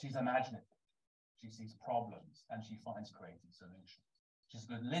are, she's imaginative, she sees problems, and she finds creative solutions. She's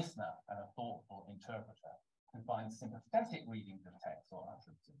a good listener and a thoughtful interpreter who finds sympathetic readings of texts or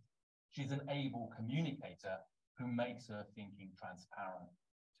utterances. She's an able communicator who makes her thinking transparent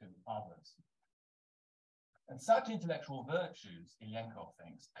to others. And such intellectual virtues, Ilyenkov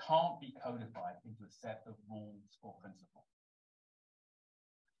thinks, can't be codified into a set of rules or principles.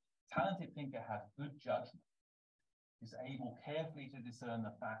 A talented thinker has good judgment, is able carefully to discern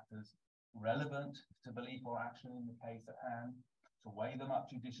the factors relevant to belief or action in the case at hand, to weigh them up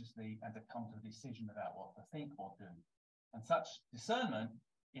judiciously, and to come to a decision about what to think or do. And such discernment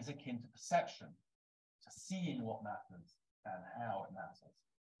is akin to perception, to seeing what matters and how it matters.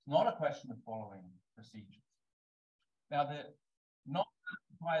 It's not a question of following procedures. Now, the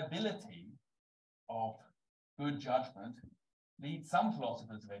non-viability of good judgment leads some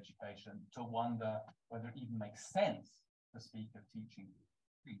philosophers of education to wonder whether it even makes sense to speak of teaching.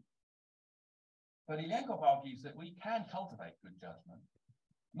 But Ilyenkov argues that we can cultivate good judgment,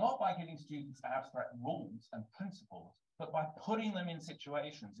 not by giving students abstract rules and principles, but by putting them in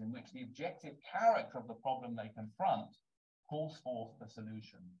situations in which the objective character of the problem they confront calls forth a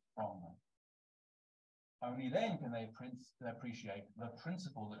solution from them. Only then can they appreciate the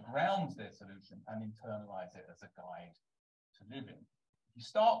principle that grounds their solution and internalize it as a guide to live in. If you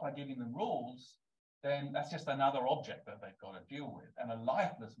start by giving them rules, then that's just another object that they've got to deal with, and a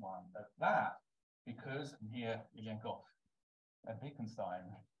lifeless one at that, because, and here Ilyenkov and Wittgenstein,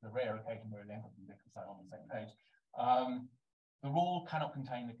 the rare occasion where Ilyenkov and Wittgenstein are on the same page, the rule cannot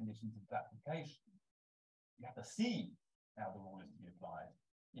contain the conditions of its application. You have to see how the rule is to be applied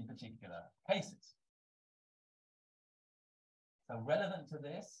in particular cases. So relevant to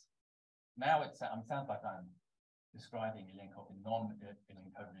this, now it sounds like I'm describing Ilyenkov in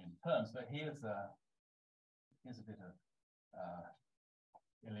non-Ilyenkovian terms, but here's a bit of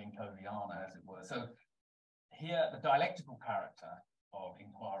Ilyenkoviana, as it were. So here, the dialectical character of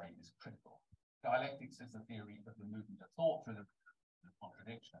inquiry is critical. Dialectics is the theory of the movement of thought through the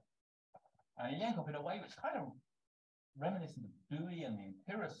contradiction. And Ilyenkov, in a way which kind of reminiscent of Dewey and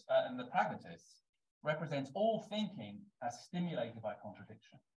the pragmatists, represents all thinking as stimulated by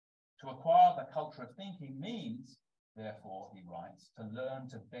contradiction. To acquire the culture of thinking means, therefore, he writes, to learn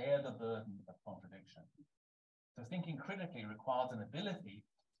to bear the burden of contradiction. So thinking critically requires an ability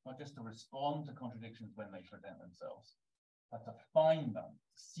not just to respond to contradictions when they present themselves, but to find them,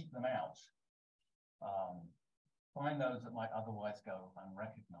 to seek them out, find those that might otherwise go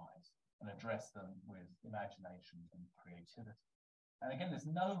unrecognized, and address them with imagination and creativity. And again, there's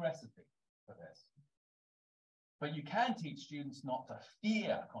no recipe for this. But you can teach students not to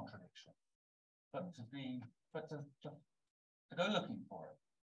fear contradiction, but to go looking for it.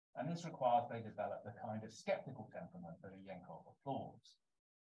 And this requires they develop the kind of skeptical temperament that Ilyenkov applauds.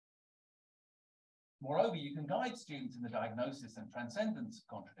 Moreover, you can guide students in the diagnosis and transcendence of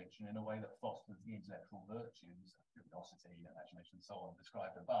contradiction in a way that fosters the intellectual virtues, curiosity, imagination, and so on,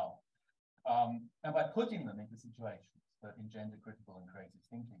 described above, and by putting them into situations that engender critical and creative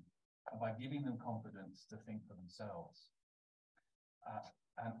thinking, and by giving them confidence to think for themselves.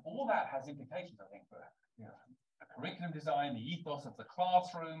 And all that has implications, I think, for the curriculum design, the ethos of the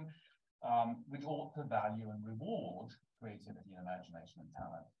classroom, which ought to value and reward creativity and imagination and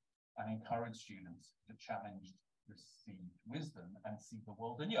talent, and encourage students to challenge received wisdom and see the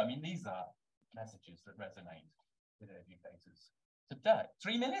world anew. I mean, these are messages that resonate with educators today.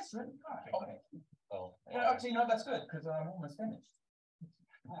 3 minutes? Really? Okay. Well, yeah, actually, no, that's good, because I'm almost finished.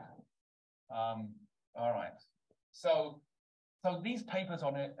 All right. So these papers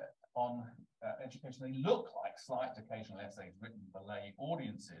on education, they look like slight occasional essays written for lay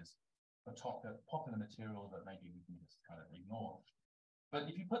audiences for popular material that maybe we can just kind of ignore. But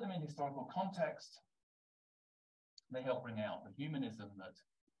if you put them in historical context, they help bring out the humanism that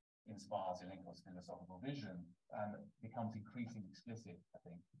inspires Ilyenkov's philosophical vision and becomes increasingly explicit, I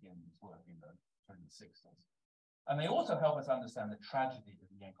think, in his work during the 60s. And they also help us understand the tragedy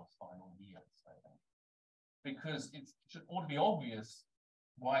of Ilyenkov's final years, I think. Because it ought to be obvious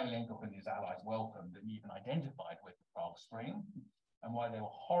why Ilyenkov and his allies welcomed and even identified with the Prague Spring, and why they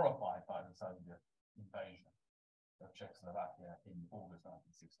were horrified by the Soviet invasion of Czechoslovakia in August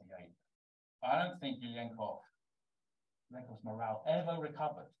 1968. I don't think Ilyenkov Ilyenkov's morale ever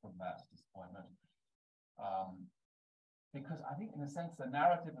recovered from that disappointment. Because I think, in a sense, the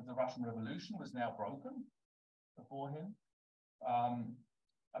narrative of the Russian Revolution was now broken before him.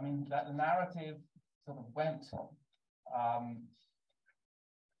 I mean, that the narrative sort of went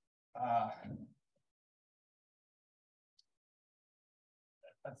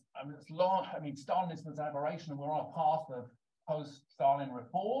it's long. I mean, Stalinism was an aberration, and we're on a path of post-Stalin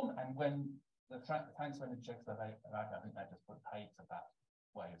reform. And when the tanks went into Czechoslovakia, I think that just put paid to that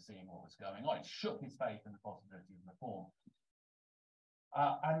way of seeing what was going on. It shook his faith in the possibility of reform.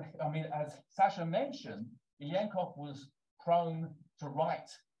 And I mean, as Sasha mentioned, Ilyenkov was prone to write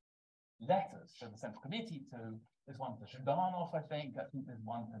letters to the Central Committee, there's one to Zhdanov, I think there's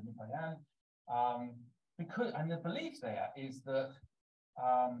one to Nipayan. And the belief there is that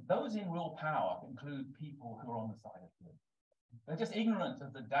those in real power include people who are on the side of good. They're just ignorant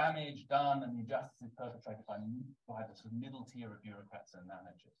of the damage done and the injustices perpetrated by the sort of middle tier of bureaucrats and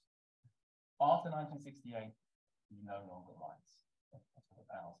managers. After 1968, he no longer writes. That's what the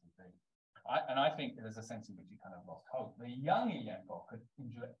powers would be. And I think there's a sense in which he kind of lost hope. The young Ilyenkov could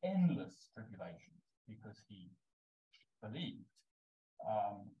endure endless tribulations because he believed.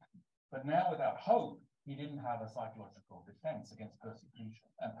 But now, without hope, he didn't have a psychological defense against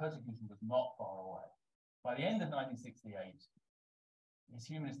persecution, and persecution was not far away. By the end of 1968, his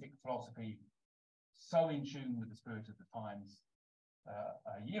humanistic philosophy, so in tune with the spirit of the times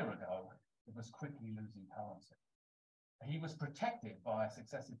a year ago, it was quickly losing currency. He was protected by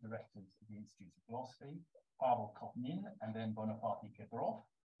successive directors of the Institute of Philosophy, Pavel Kopnin and then Bonaparte Kedrov.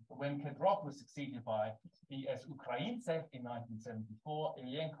 But when Kedrov was succeeded by E.S. Ukraintsev in 1974,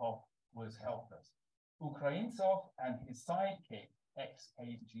 Ilyenkov was helpless. Ukraintsev and his sidekick,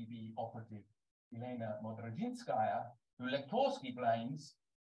 ex-KGB operative Elena Modrzynskaya, who Lektorsky blames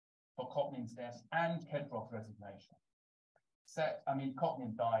for Kopnin's death and Kedrov's resignation. I mean,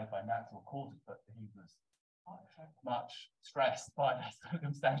 Kopnin died by natural causes, but he was much stressed by the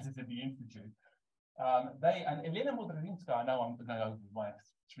circumstances in the Institute. And Elena Modrzynskaya, I know I'm going to go over my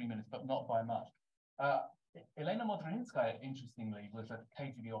 3 minutes, but not by much. Elena Modrzynskaya, interestingly, was a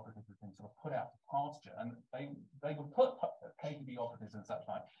KGB operative who'd been sort of put out to pasture, and they would put KGB operatives and such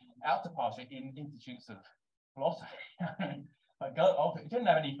like out to pasture in institutes of philosophy. It didn't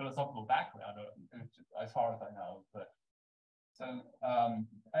have any philosophical background, as far as I know, but so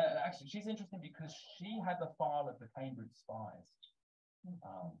actually, she's interesting because she had the file of the Cambridge spies.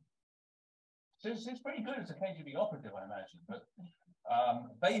 She's pretty good as a KGB operative, I imagine. But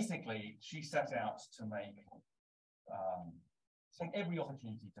basically, she set out to take every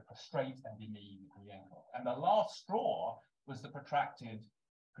opportunity to frustrate and demean Ilyenkov. And the last straw was the protracted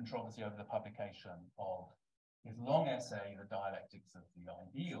controversy over the publication of his long essay, The Dialectics of the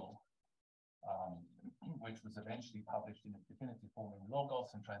Ideal, which was eventually published in its definitive form in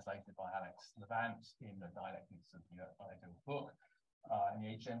Logos and translated by Alex Levant in The Dialectics of the Ideal book in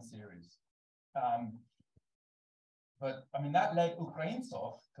the HN series. But I mean, that led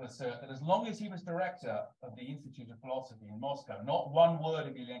Ukraintsev to assert that as long as he was director of the Institute of Philosophy in Moscow, not one word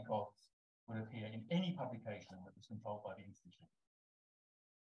of Ilyenkov's would appear in any publication that was controlled by the Institute.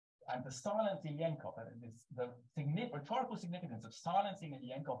 And to silence Ilyenkov, the rhetorical significance of silencing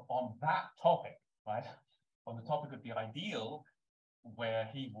Ilyenkov on that topic, right, on the topic of the ideal, where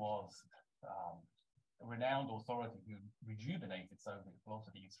he was a renowned authority who rejuvenated Soviet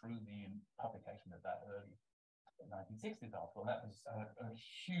philosophy through the publication of that early 1960s article, that was a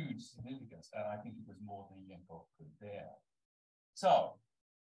huge significance, and I think it was more than Ilyenkov could bear. So,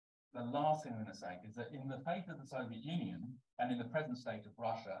 the last thing I'm going to say is that in the fate of the Soviet Union and in the present state of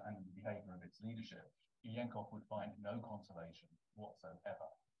Russia and in the behavior of its leadership, Ilyenkov would find no consolation whatsoever.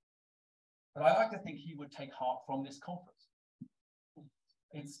 But I like to think he would take heart from this conference.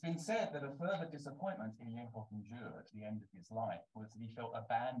 It's been said that a further disappointment Ilyenkov endured at the end of his life was that he felt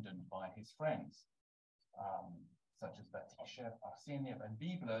abandoned by his friends, such as Batishev, Arseniev, and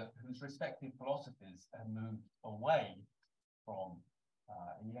Bibler, whose respective philosophies had moved away from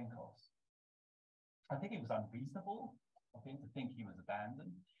Ilyenkov's. I think it was unreasonable, I think, to think he was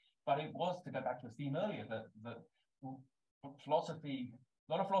abandoned, but it was, to go back to a theme earlier, that philosophy,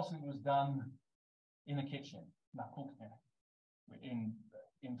 a lot of philosophy was done in a kitchen, in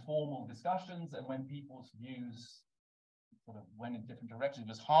informal discussions, and when people's views sort of went in different directions, it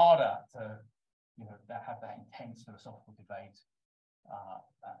was harder to have that intense philosophical debate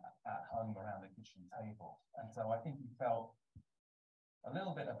at home around the kitchen table. And so I think he felt a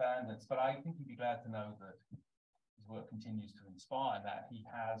little bit abandoned, but I think he'd be glad to know that his work continues to inspire, and that he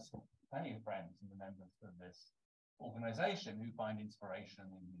has plenty of friends and the members of this organization who find inspiration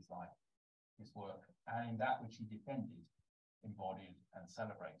in his life, his work, and in that which he defended embodied and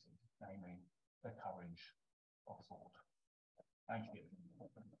celebrated, namely the courage of thought. Thank you.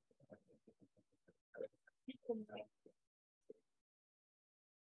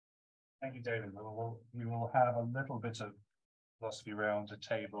 Thank you, David. We will have a little bit of philosophy round the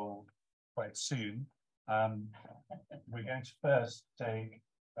table quite soon. We're going to first take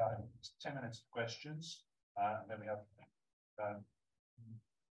 10 minutes of questions, and then we have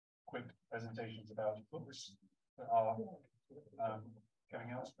quick presentations about books that are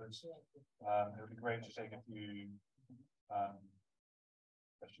coming out. But it would be great to take a few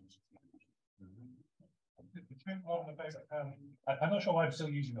questions. Quick one about I'm not sure why I'm still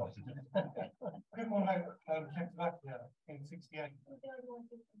using oxygen. quick one about Czechoslovakia in '68.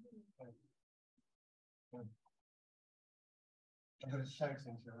 I'm going to shout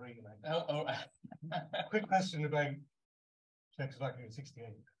into your reading. Quick question about Czechoslovakia in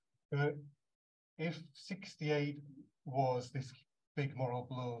 '68. If '68 was this big moral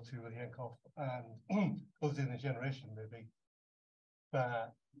blow to Ilyenkov and us in the generation, maybe,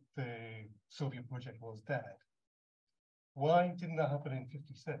 that the Soviet project was dead, why didn't that happen in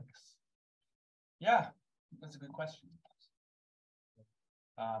 '56? Yeah, that's a good question.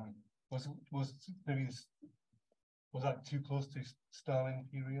 Was that too close to Stalin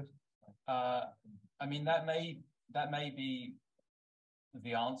period? I mean, that may be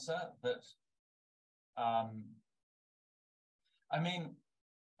the answer, but I mean,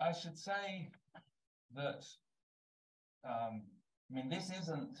 I should say that I mean, this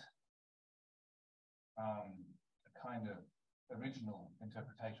isn't a kind of original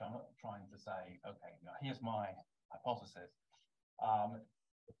interpretation. I'm not trying to say, okay, now here's my hypothesis.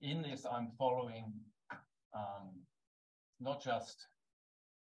 In this, I'm following not just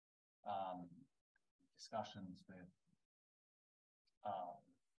discussions with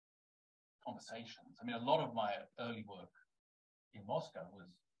conversations. I mean, a lot of my early work in Moscow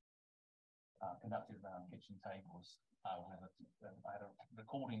was conducted around kitchen tables. I had a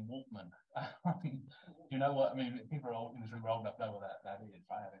recording Walkman. You know what I mean? People are old, rolled up know what that is.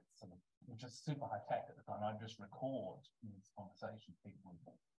 I had it sort of, it was just super high tech at the time. I'd just record these conversations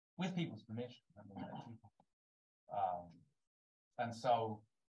with people's permission. I mean, and so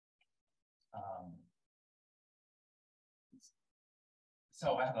I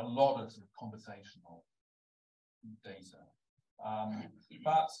had a lot of sort of conversational data,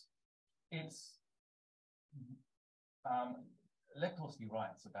 but it's Lektorski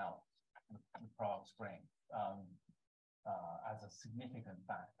writes about the Prague Spring as a significant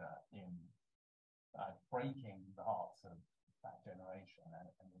factor in breaking the hearts of that generation, and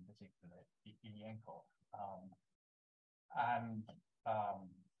in particular Ilyenkov.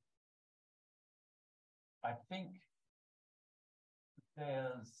 I think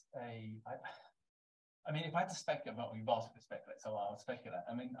there's I mean, if I had to speculate, well, you've asked me to speculate, so I'll speculate.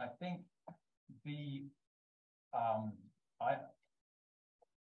 I mean, I think the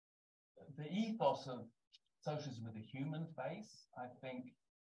ethos of socialism with a human face, I think,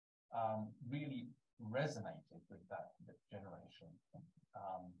 really resonated with that generation.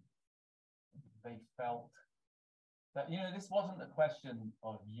 They felt that, you know, this wasn't a question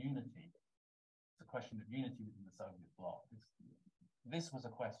of unity. It's a question of unity within the Soviet bloc. This was a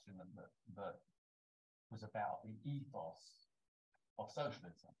question that was about the ethos of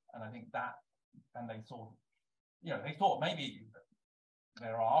socialism. And I think that, and they sort of, you know, they thought maybe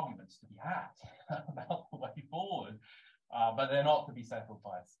there are arguments to be had about the way forward, but they're not to be settled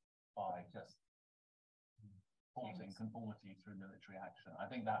by just forcing conformity through military action. I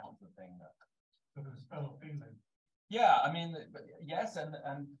think that was the thing that. Yeah, I mean, yes, and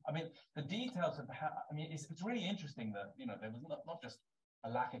I mean the details of how. I mean, it's really interesting that, you know, there was not just a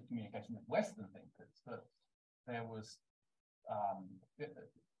lack of communication with Western thinkers, but there was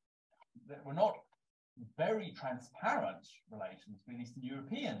there were not very transparent relations with Eastern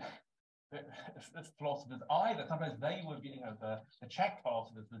European philosophers either. Sometimes they would, you know, the Czech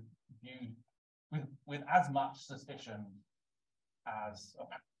philosophers were viewed with as much suspicion as,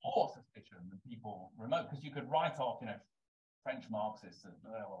 or suspicion, than people remote, because you could write off, you know, French Marxists as,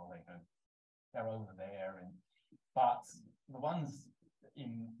 well, they're over there, and but the ones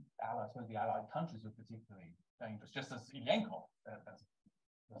in the Allied countries were particularly dangerous, just as Ilyenkov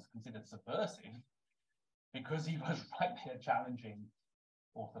was considered subversive because he was right there challenging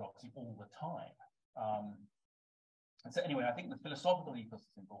orthodoxy all the time. And so anyway, I think the philosophical ethos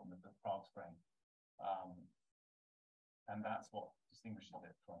is important of the Prague Spring, and that's what distinguishes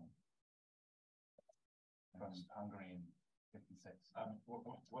it from Hungary in '56.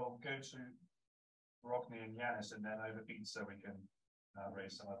 We'll go to Rodney and Yanis, and then over Pete, so we can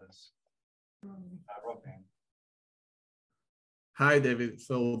raise some others. Rodney. Hi, David.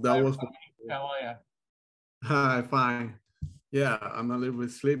 So that Hi, was. how are you? Hi, fine. Yeah, I'm a little bit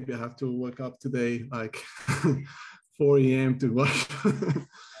sleepy. I have to wake up today like 4 a.m. to watch.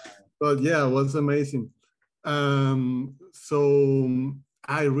 But yeah, it was amazing. So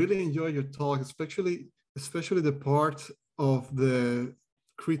I really enjoyed your talk, especially the part of the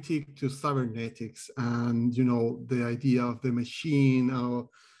critique to cybernetics and the idea of the machine.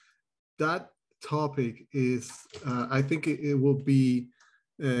 That topic is, I think it will be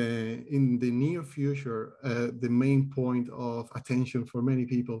in the near future the main point of attention for many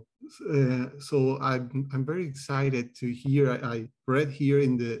people. So I'm very excited to hear. I read here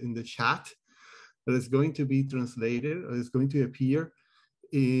in the chat that it's going to be translated, or it's going to appear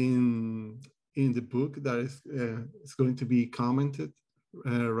in the book that is going to be commented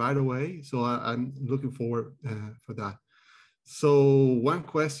right away. So I'm looking forward for that. So one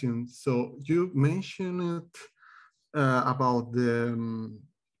question. So you mentioned about the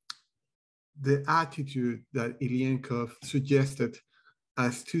attitude that Ilyenkov suggested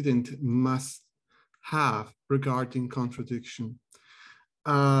a student must have regarding contradiction.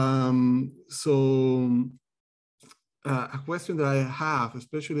 So a question that I have,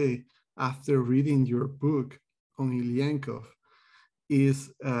 especially after reading your book on Ilyenkov,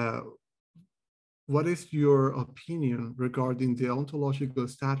 is what is your opinion regarding the ontological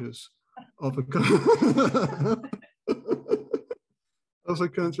status of a of a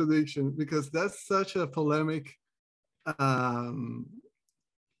contradiction? Because that's such a polemic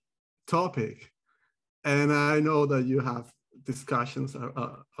topic, and I know that you have discussions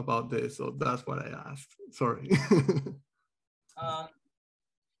about this, so that's what I asked. Sorry.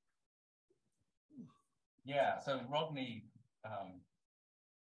 Yeah, so Rodney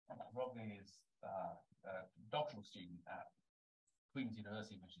is a doctoral student at Queen's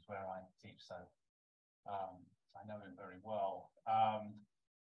University, which is where I teach, so I know him very well. And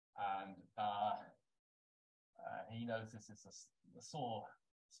he knows this is a sore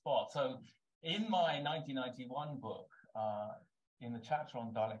spot. So in my 1991 book, in the chapter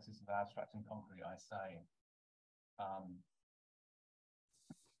on dialectics of abstract and concrete, I say,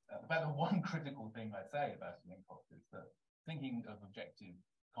 about the one critical thing I say about Ilyenkov is that thinking of objective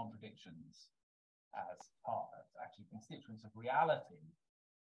contradictions as actually constituents of reality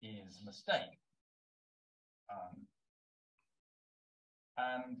is a mistake.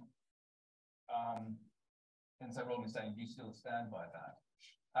 And so Rodney's saying, you still stand by that.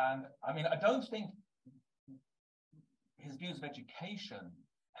 And I mean, I don't think his views of education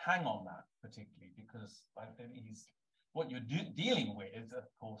hang on that particularly, because I think what you're dealing with,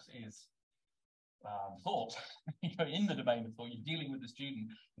 of course, is thought. You're in the domain of thought. You're dealing with the student,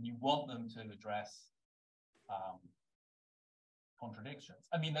 and you want them to address contradictions.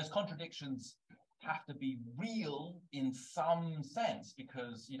 I mean, those contradictions have to be real in some sense,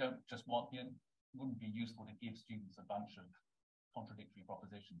 because you don't just want, it wouldn't be useful to give students a bunch of contradictory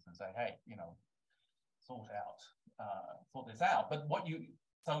propositions and say, hey, sort this out. But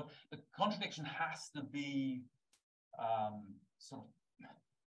so the contradiction has to be sort of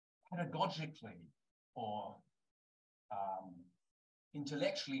pedagogically or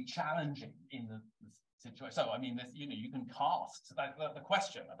intellectually challenging in the situation. So I mean, you can cast the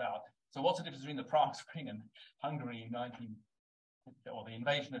question about, so what's the difference between the Prague Spring and Hungary in or the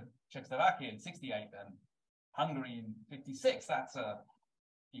invasion of Czechoslovakia in '68 and Hungary in '56?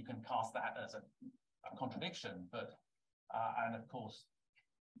 You can cast that as a contradiction, but and of course,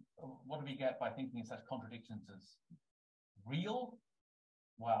 what do we get by thinking of such contradictions as real?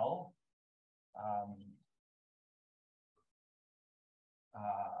 Well,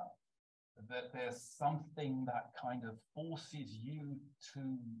 that there's something that kind of forces you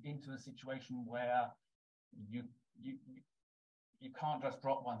into a situation where you can't just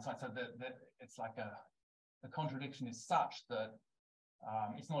drop one side. So that it's like the contradiction is such that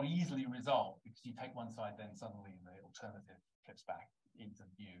it's not easily resolved, because you take one side, then suddenly the alternative flips back into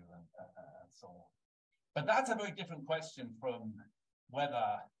view and so on. But that's a very different question from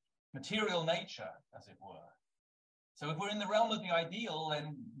whether material nature, as it were. So if we're in the realm of the ideal,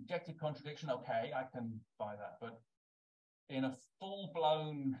 then objective contradiction, okay, I can buy that. But in a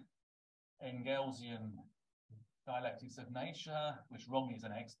full-blown Engelsian dialectics of nature, which Rodney is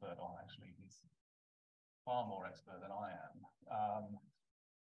an expert on, actually, he's far more expert than I am.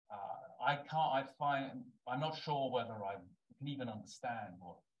 I'm not sure whether I can even understand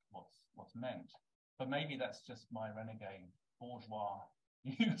what's meant. But maybe that's just my renegade bourgeois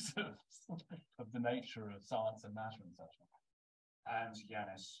use of the nature of science and matter and such. And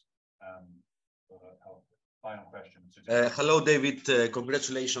Yanis, final question. Hello, David.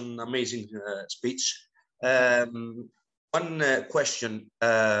 Congratulations, amazing speech. one question.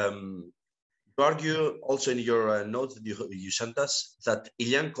 You argue also in your note that you sent us that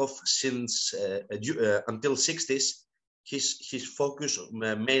Ilyenkov, since until 60s, his focus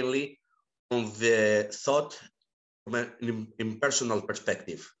mainly on the thought from an impersonal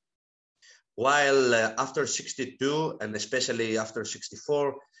perspective. While after 62, and especially after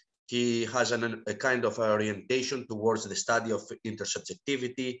 64, he has a kind of orientation towards the study of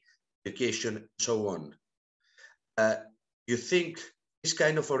intersubjectivity, education, and so on. You think this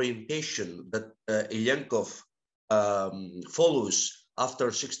kind of orientation that Ilyenkov follows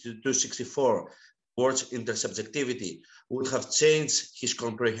after 62, 64 towards intersubjectivity would have changed his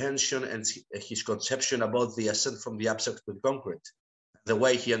comprehension and his conception about the ascent from the abstract to the concrete, the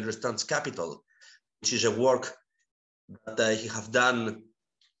way he understands capital, which is a work that he have done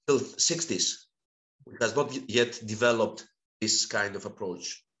till 60s, which has not yet developed this kind of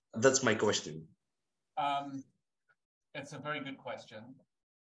approach? That's my question. It's a very good question.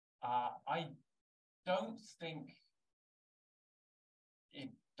 I don't think it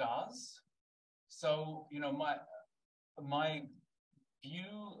does. So, you know, my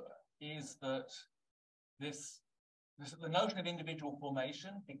view is that the notion of individual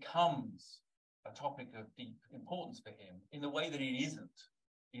formation becomes a topic of deep importance for him in the way that it isn't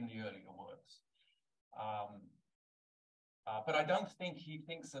in the earlier works. But I don't think he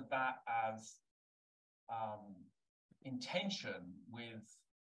thinks of that as in tension with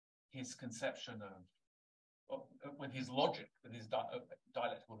his conception of, with his logic, with his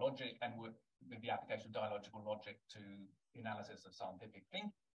dialectical logic, and with the application of dialogical logic to the analysis of scientific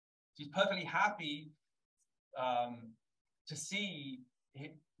thinking. He's perfectly happy to see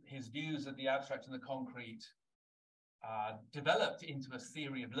his views of the abstract and the concrete developed into a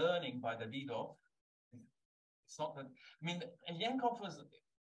theory of learning by Davidov. It's not that, I mean, Ilyenkov was,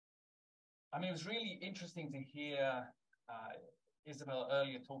 I mean, it was really interesting to hear Isabel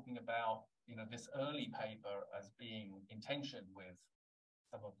earlier talking about, you know, this early paper as being in tension with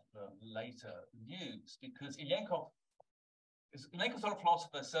some of the later views, because Ilyenkov's sort of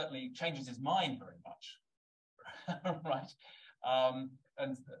philosopher certainly changes his mind very much, right?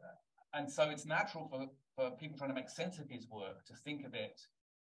 And so it's natural for people trying to make sense of his work to think of it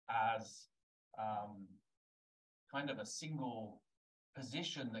as kind of a single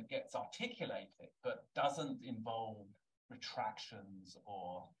position that gets articulated, but doesn't involve retractions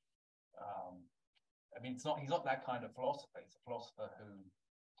or, I mean, he's not that kind of philosopher. He's a philosopher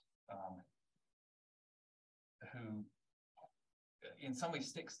who in some ways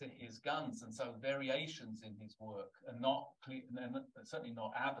sticks to his guns, and so variations in his work are not clear, and certainly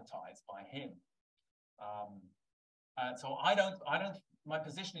not advertised by him. And so I don't. My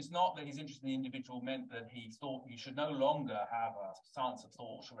position is not that his interest in the individual meant that he thought he should no longer have a science of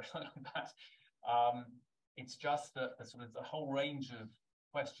thought or anything like that. It's just that the sort of the whole range of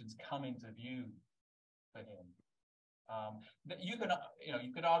questions come into view for him. That you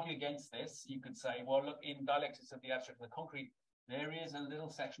could argue against this. You could say, well, look, in Dialectics of the Abstract and the Concrete, there is a little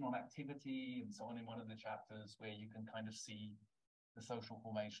section on activity and so on in one of the chapters where you can kind of see the social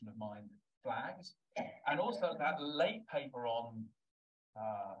formation of mind flagged. And also that late paper on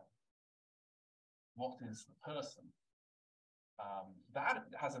what is the person, that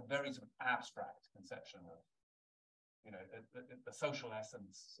has a very sort of abstract conception of, you know, the social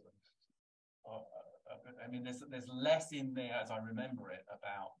essence of, I mean, there's less in there, as I remember it,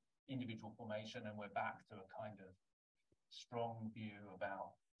 about individual formation, and we're back to a kind of strong view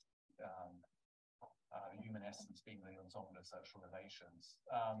about human essence being the ensemble of social relations.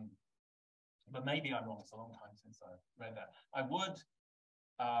 But maybe I'm wrong. It's a long time since I read that. I would,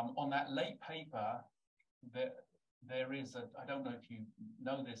 on that late paper, there is a, I don't know if you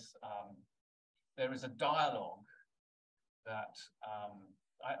know this, there is a dialogue that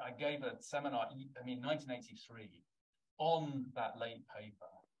I gave a seminar, I mean, 1983, on that late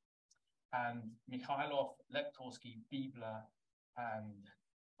paper. And Mikhailov, Leptorsky, Bibler, and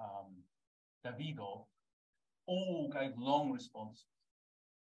Davidov all gave long responses.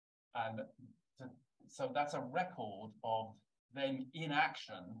 And so that's a record of them in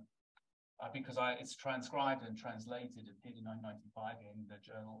action, because it's transcribed and translated, it appeared in 1995 in the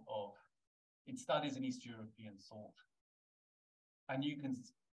Journal of Studies in East European Thought. And you can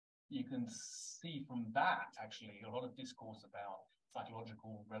see from that, actually, a lot of discourse about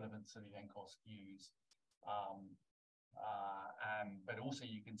psychological relevance of Ilyenkov's views. But also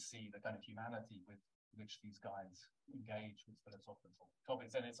you can see the kind of humanity with which these guys engage with philosophical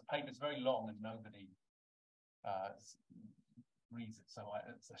topics. And it's a paper, it's very long and nobody reads it. So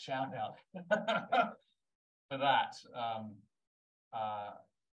it's a shout out for that.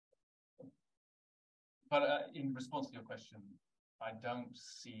 But in response to your question, I don't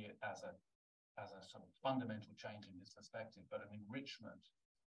see it as a sort of fundamental change in his perspective, but an enrichment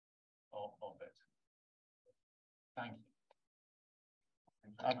of it. Thank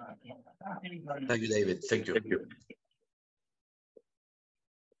you. Thank you, David. Thank you. Okay,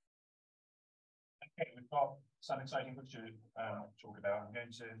 we've got some exciting things to talk about. I'm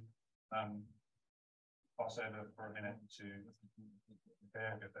going to pass over for a minute to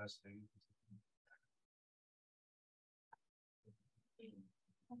Ilyenkov firstly.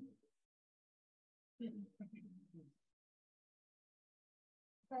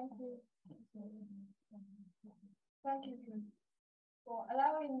 Thank you. Thank you for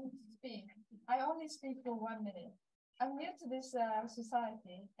allowing me to speak. I only speak for 1 minute. I'm new to this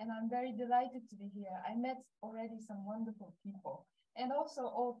society, and I'm very delighted to be here. I met already some wonderful people, and also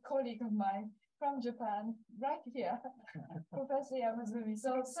old colleague of mine from Japan, right here, Professor Yamazumi.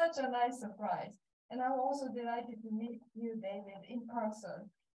 So such a nice surprise. And I'm also delighted to meet you, David, in person.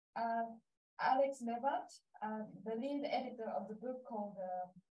 Alex Levant, the lead editor of the book called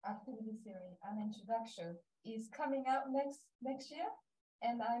Activity Theory, An Introduction, is coming out next year.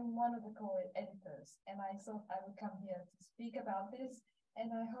 And I'm one of the co-editors, and I thought I would come here to speak about this,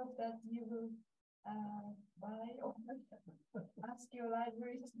 and I hope that you will buy or ask your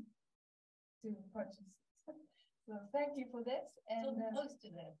library to purchase. So thank you for this. And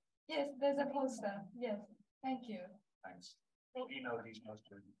posted there. Yes, there's a poster. Yes, thank you. Thanks. We'll email these notes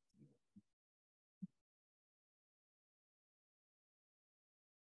to you.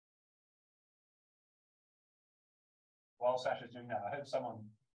 While Sasha's doing that, I hope someone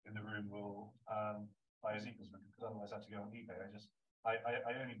in the room will buy his equals book, because otherwise I have to go on eBay. I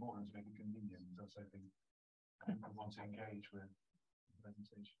only bought them to make it convenient. I was hoping people want to engage with the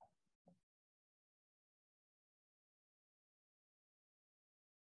presentation.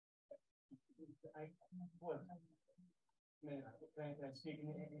 Can I speak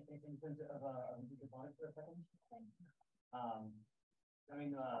in terms of advice for a second? I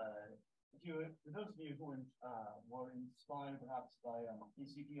mean, for those of you who were inspired perhaps by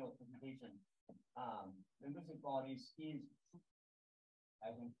ECPO's presentation, linguistic bodies is,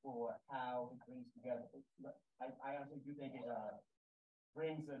 I think, for how it brings together. I actually do think it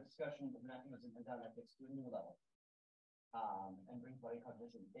brings the discussion of nationalism and dialectics to a new level, and brings body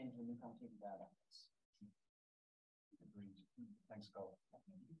cognition into new cognitive dialectics. Agreed. Thanks, Cole.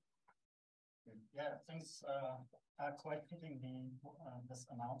 Yeah, things are quite fitting this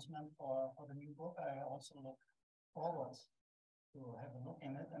announcement for the new book. I also look forward to have a look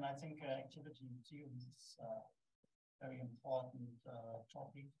in it, and I think activity theory is a very important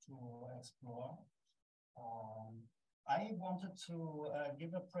topic to explore. I wanted to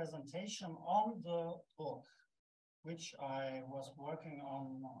give a presentation on the book, which I was working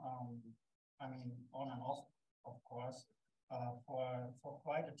on, on and off, of course, for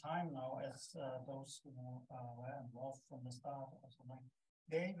quite a time now, as those who were involved from the start, also like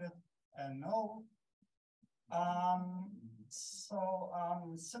David know.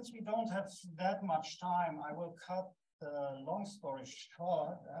 Since we don't have that much time, I will cut the long story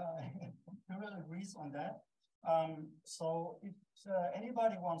short. Everyone agrees on that. So if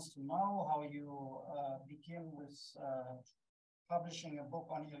anybody wants to know how you begin with publishing a book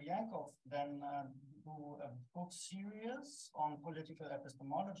on Ilyenkov, then do a book series on political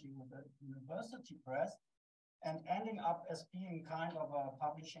epistemology with the university press, and ending up as being kind of a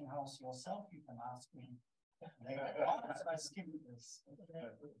publishing house yourself, you can ask me later. I skipped this.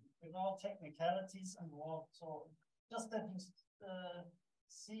 With all technicalities involved, so just that you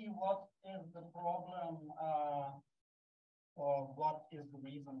see what is the problem or what is the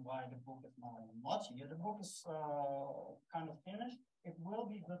reason why the book is now not here. The book is kind of finished. It will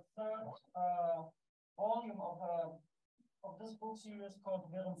be the third volume of this book series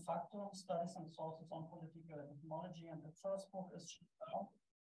called Virum Factum, Studies and Sources on Political Epistemology. And the first book is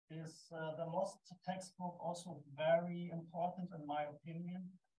the lost textbook, also very important in my opinion.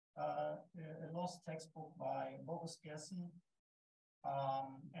 A lost textbook by Bakhurst,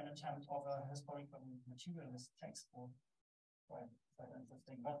 an attempt of a historical materialist textbook. Quite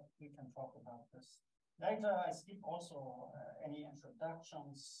interesting, but we can talk about this later. I skip also any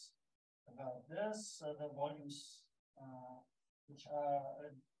introductions about this. The volumes which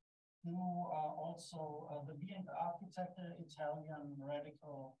are new are also the Being the Architect, Italian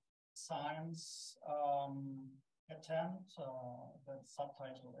radical science attempt. The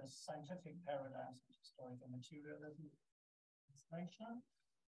subtitle is Scientific Paradigms of Historical Materialism. Translation.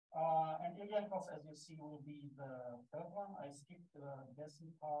 And Ilyenkov, as you see, will be the third one. I skipped the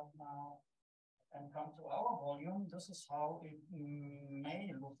guessing part now and come to our volume. This is how it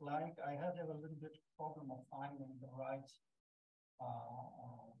may look like. I had a little bit problem of finding the right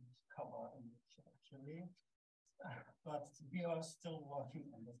cover image actually, but we are still working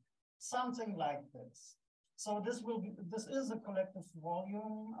on this. Something like this. So this is a collective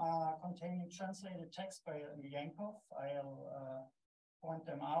volume containing translated text by Ilyenkov. I'll point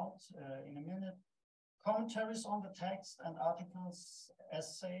them out in a minute. Commentaries on the text and articles,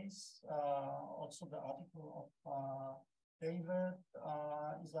 essays, also the article of David,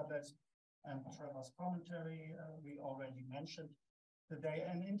 Isabel's and Trevor's commentary we already mentioned today.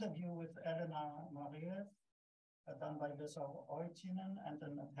 An interview with Elena Mariev done by Lisa Oitinen, and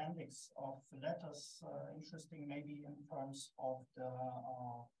an appendix of letters, interesting maybe in terms of the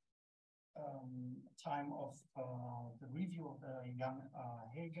time of the review of the young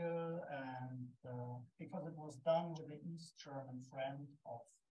Hegel, and because it was done with the East German friend of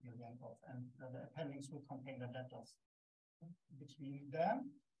Ilyenkov, and the appendix will contain the letters between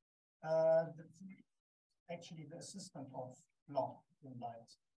them. Actually, the assistant of Bloch in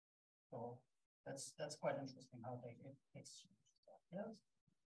Light. So that's quite interesting how they exchange stuff. Yes.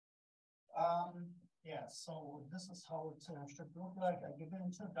 Yeah, so this is how it should look like. I give an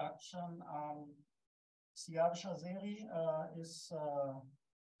introduction. Siyavisha Zeri is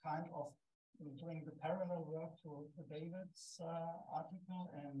kind of doing the parallel work to David's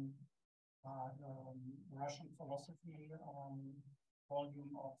article in the Russian philosophy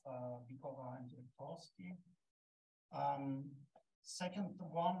volume of Bikova and Viktorsky. Second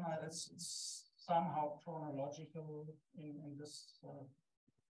one, it's somehow chronological in this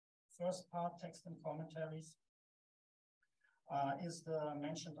first part, text and commentaries, is the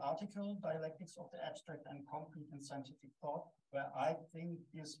mentioned article, Dialectics of the Abstract and Concrete in Scientific Thought, where I think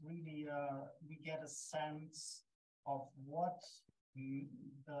is really, we get a sense of what the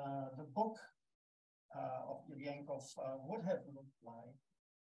book of Ilyenkov would have looked like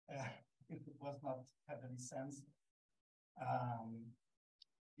if it was not heavily censored.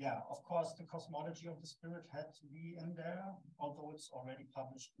 Yeah, of course, the cosmology of the spirit had to be in there, although it's already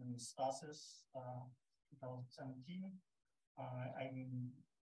published in Stasis 2017.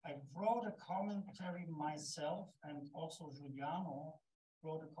 I wrote a commentary myself, and also Giuliano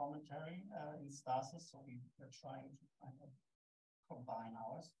wrote a commentary in Stasis, so we're trying to kind of combine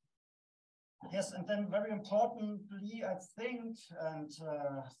ours. Yes, and then very importantly, I think, and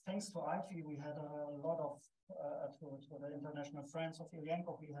thanks to IFI, we had a lot of, to the international friends of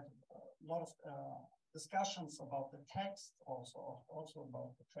Ilyenkov, we had a lot of discussions about the text, also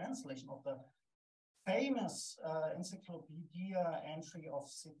about the translation of the famous encyclopedia entry of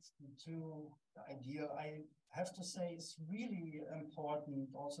 62. The idea, I have to say, is really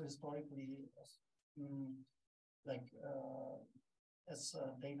important, also historically, like as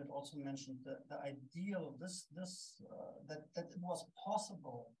David also mentioned, the ideal, that it was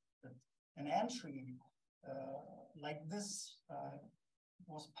possible that an entry like this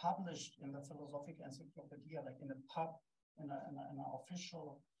was published in the Philosophic Encyclopedia, like in an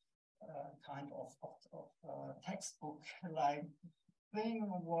official kind of textbook like thing,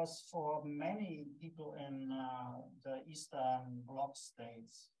 was for many people in the Eastern Bloc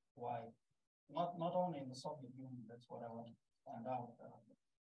states. Why? Not only in the Soviet Union. That's what I want to find out.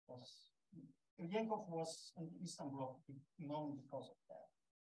 Ilyenkov was in the Eastern Bloc known because of that.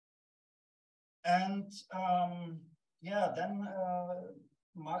 And yeah, then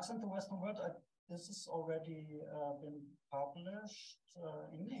Marx and the Western World, this has already been published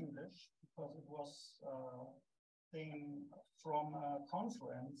in English, because it was thing from a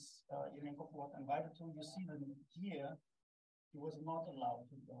conference Ilyenkov was invited to. You see them here. He was not allowed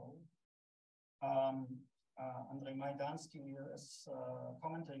to go. Andrei Maidansky is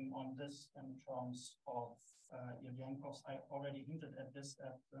commenting on this in terms of Ilyenkov's. I already hinted at this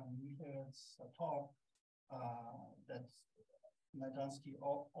at Michael's talk, that Maidansky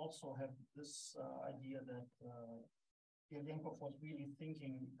also had this idea that Ilyenkov was really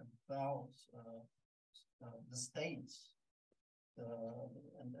thinking about the state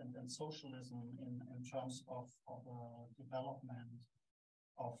and socialism in terms of development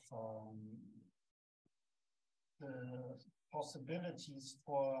of the possibilities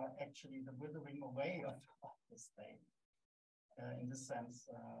for actually the withering away of the state. In this sense,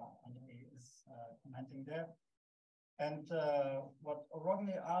 Andrei is commenting there. And what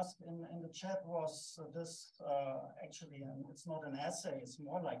Rodney asked in the chat was this actually, and it's not an essay, it's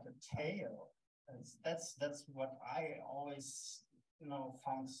more like a tale. That's what I always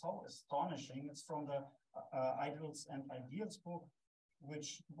found so astonishing. It's from the Idols and Ideals book,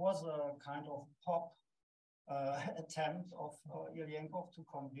 which was a kind of pop attempt of Ilyenkov to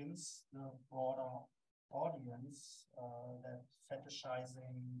convince the broader audience that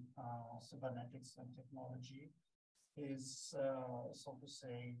fetishizing cybernetics and technology is, so to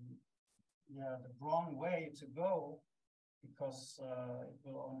say, yeah, the wrong way to go, because it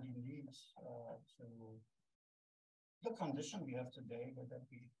will only lead to the condition we have today, that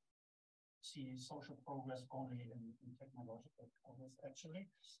we see social progress only in technological progress, actually.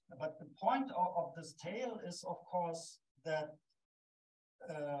 But the point of this tale is, of course, that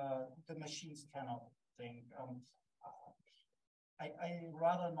the machines cannot think. I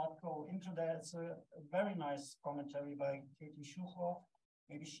rather not go into that. It's a very nice commentary by Katie Schuchroff.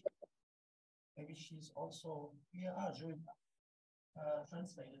 Maybe she's also here. Julie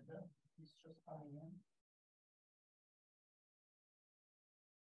translated her. She's just coming in.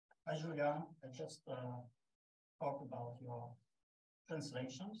 Hi, Julian. I just talked about your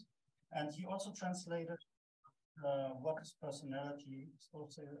translations, and you also translated what is personality,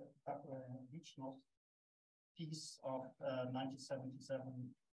 socio-historical piece of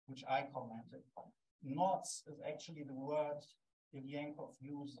 1977, which I commented. Knots is actually the word Ilyenkov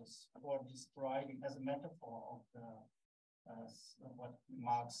uses for describing as a metaphor of the what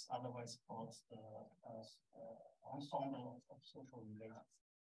Marx otherwise calls the ensemble of social relations.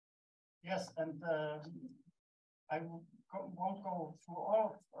 Yes, and I won't go through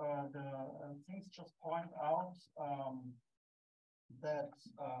all of the things, just point out that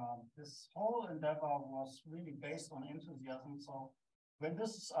this whole endeavor was really based on enthusiasm. So when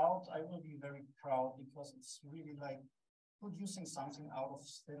this is out, I will be very proud, because it's really like producing something out of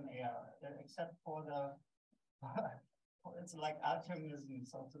thin air, except for the, it's like alchemism,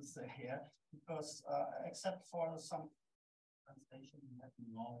 so to say, yeah, because except for some translation, we have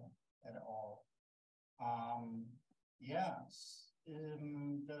no at all. Yes,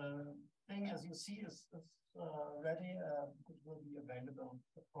 the thing, as you see, is ready. It will be available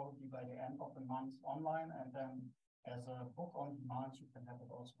probably by the end of the month online, and then as a book on demand, you can have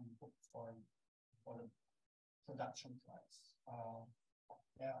it also in book form for the production price.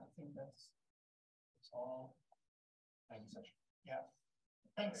 Yeah, I think that's all. Thanks. Yeah,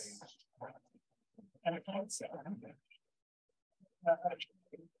 thanks. And thanks.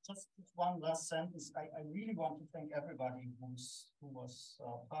 Just one last sentence. I really want to thank everybody who was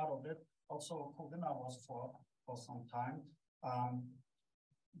part of it. Also, Corinna was for some time,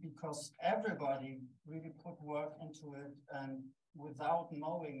 because everybody really put work into it, and without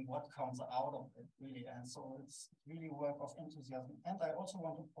knowing what comes out of it, really. And so it's really work of enthusiasm. And I also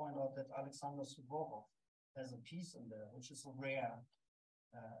want to point out that Alexander Suvorov has a piece in there, which is rare.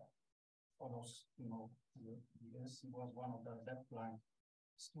 For those who know who he is, he was one of the deafblind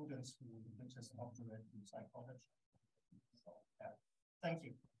students who did his doctorate in psychology. So, yeah. Thank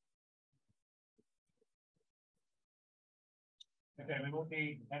you. Okay, we will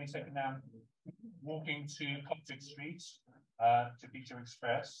be any second now walking to Coptic Street to Peter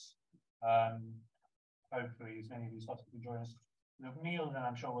Express. Hopefully, as many of you started to join us. The meal, then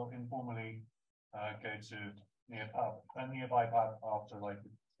I'm sure we'll informally go to a nearby pub after like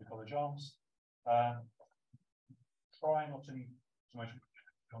the college arms. Try not to leave too much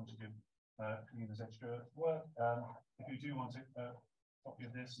to give cleaners extra work. If you do want a copy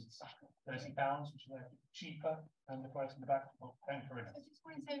of this, it's £30, which is cheaper than the price in the back. I just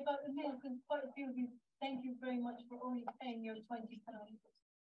want to say about the meal, because quite a few of you, thank you very much for only paying your £20.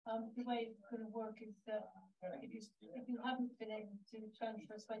 The way it's going to work is that if you haven't been able to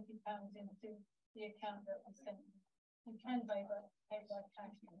transfer £20 into the account that was sent, you can pay by cash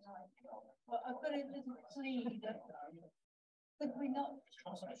tonight. But I've got a little plea that could we not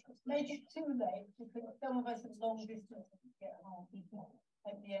make it too late, because some of us have long distance to get home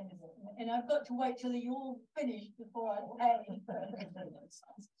at the end of it. And I've got to wait till you're all finished before I pay.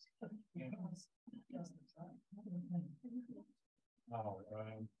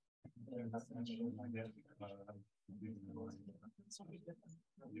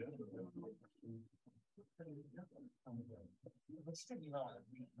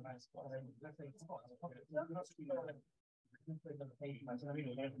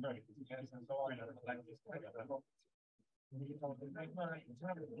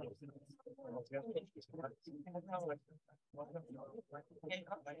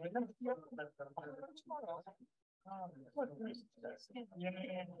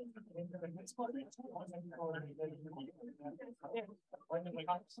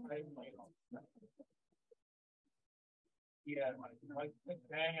 Yeah,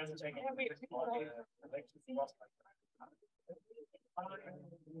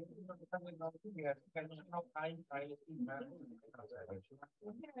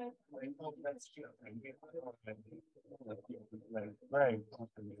 Right.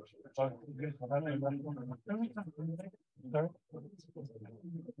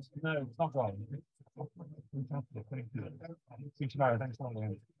 No, it's not wrong. Fantastic, thank you. See you tomorrow, thanks a lot.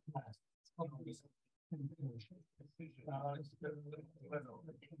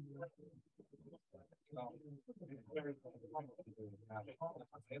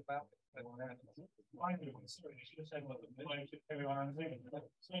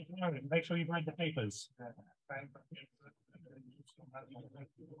 Make sure you write the papers.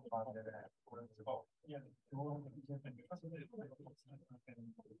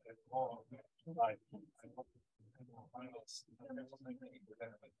 Right.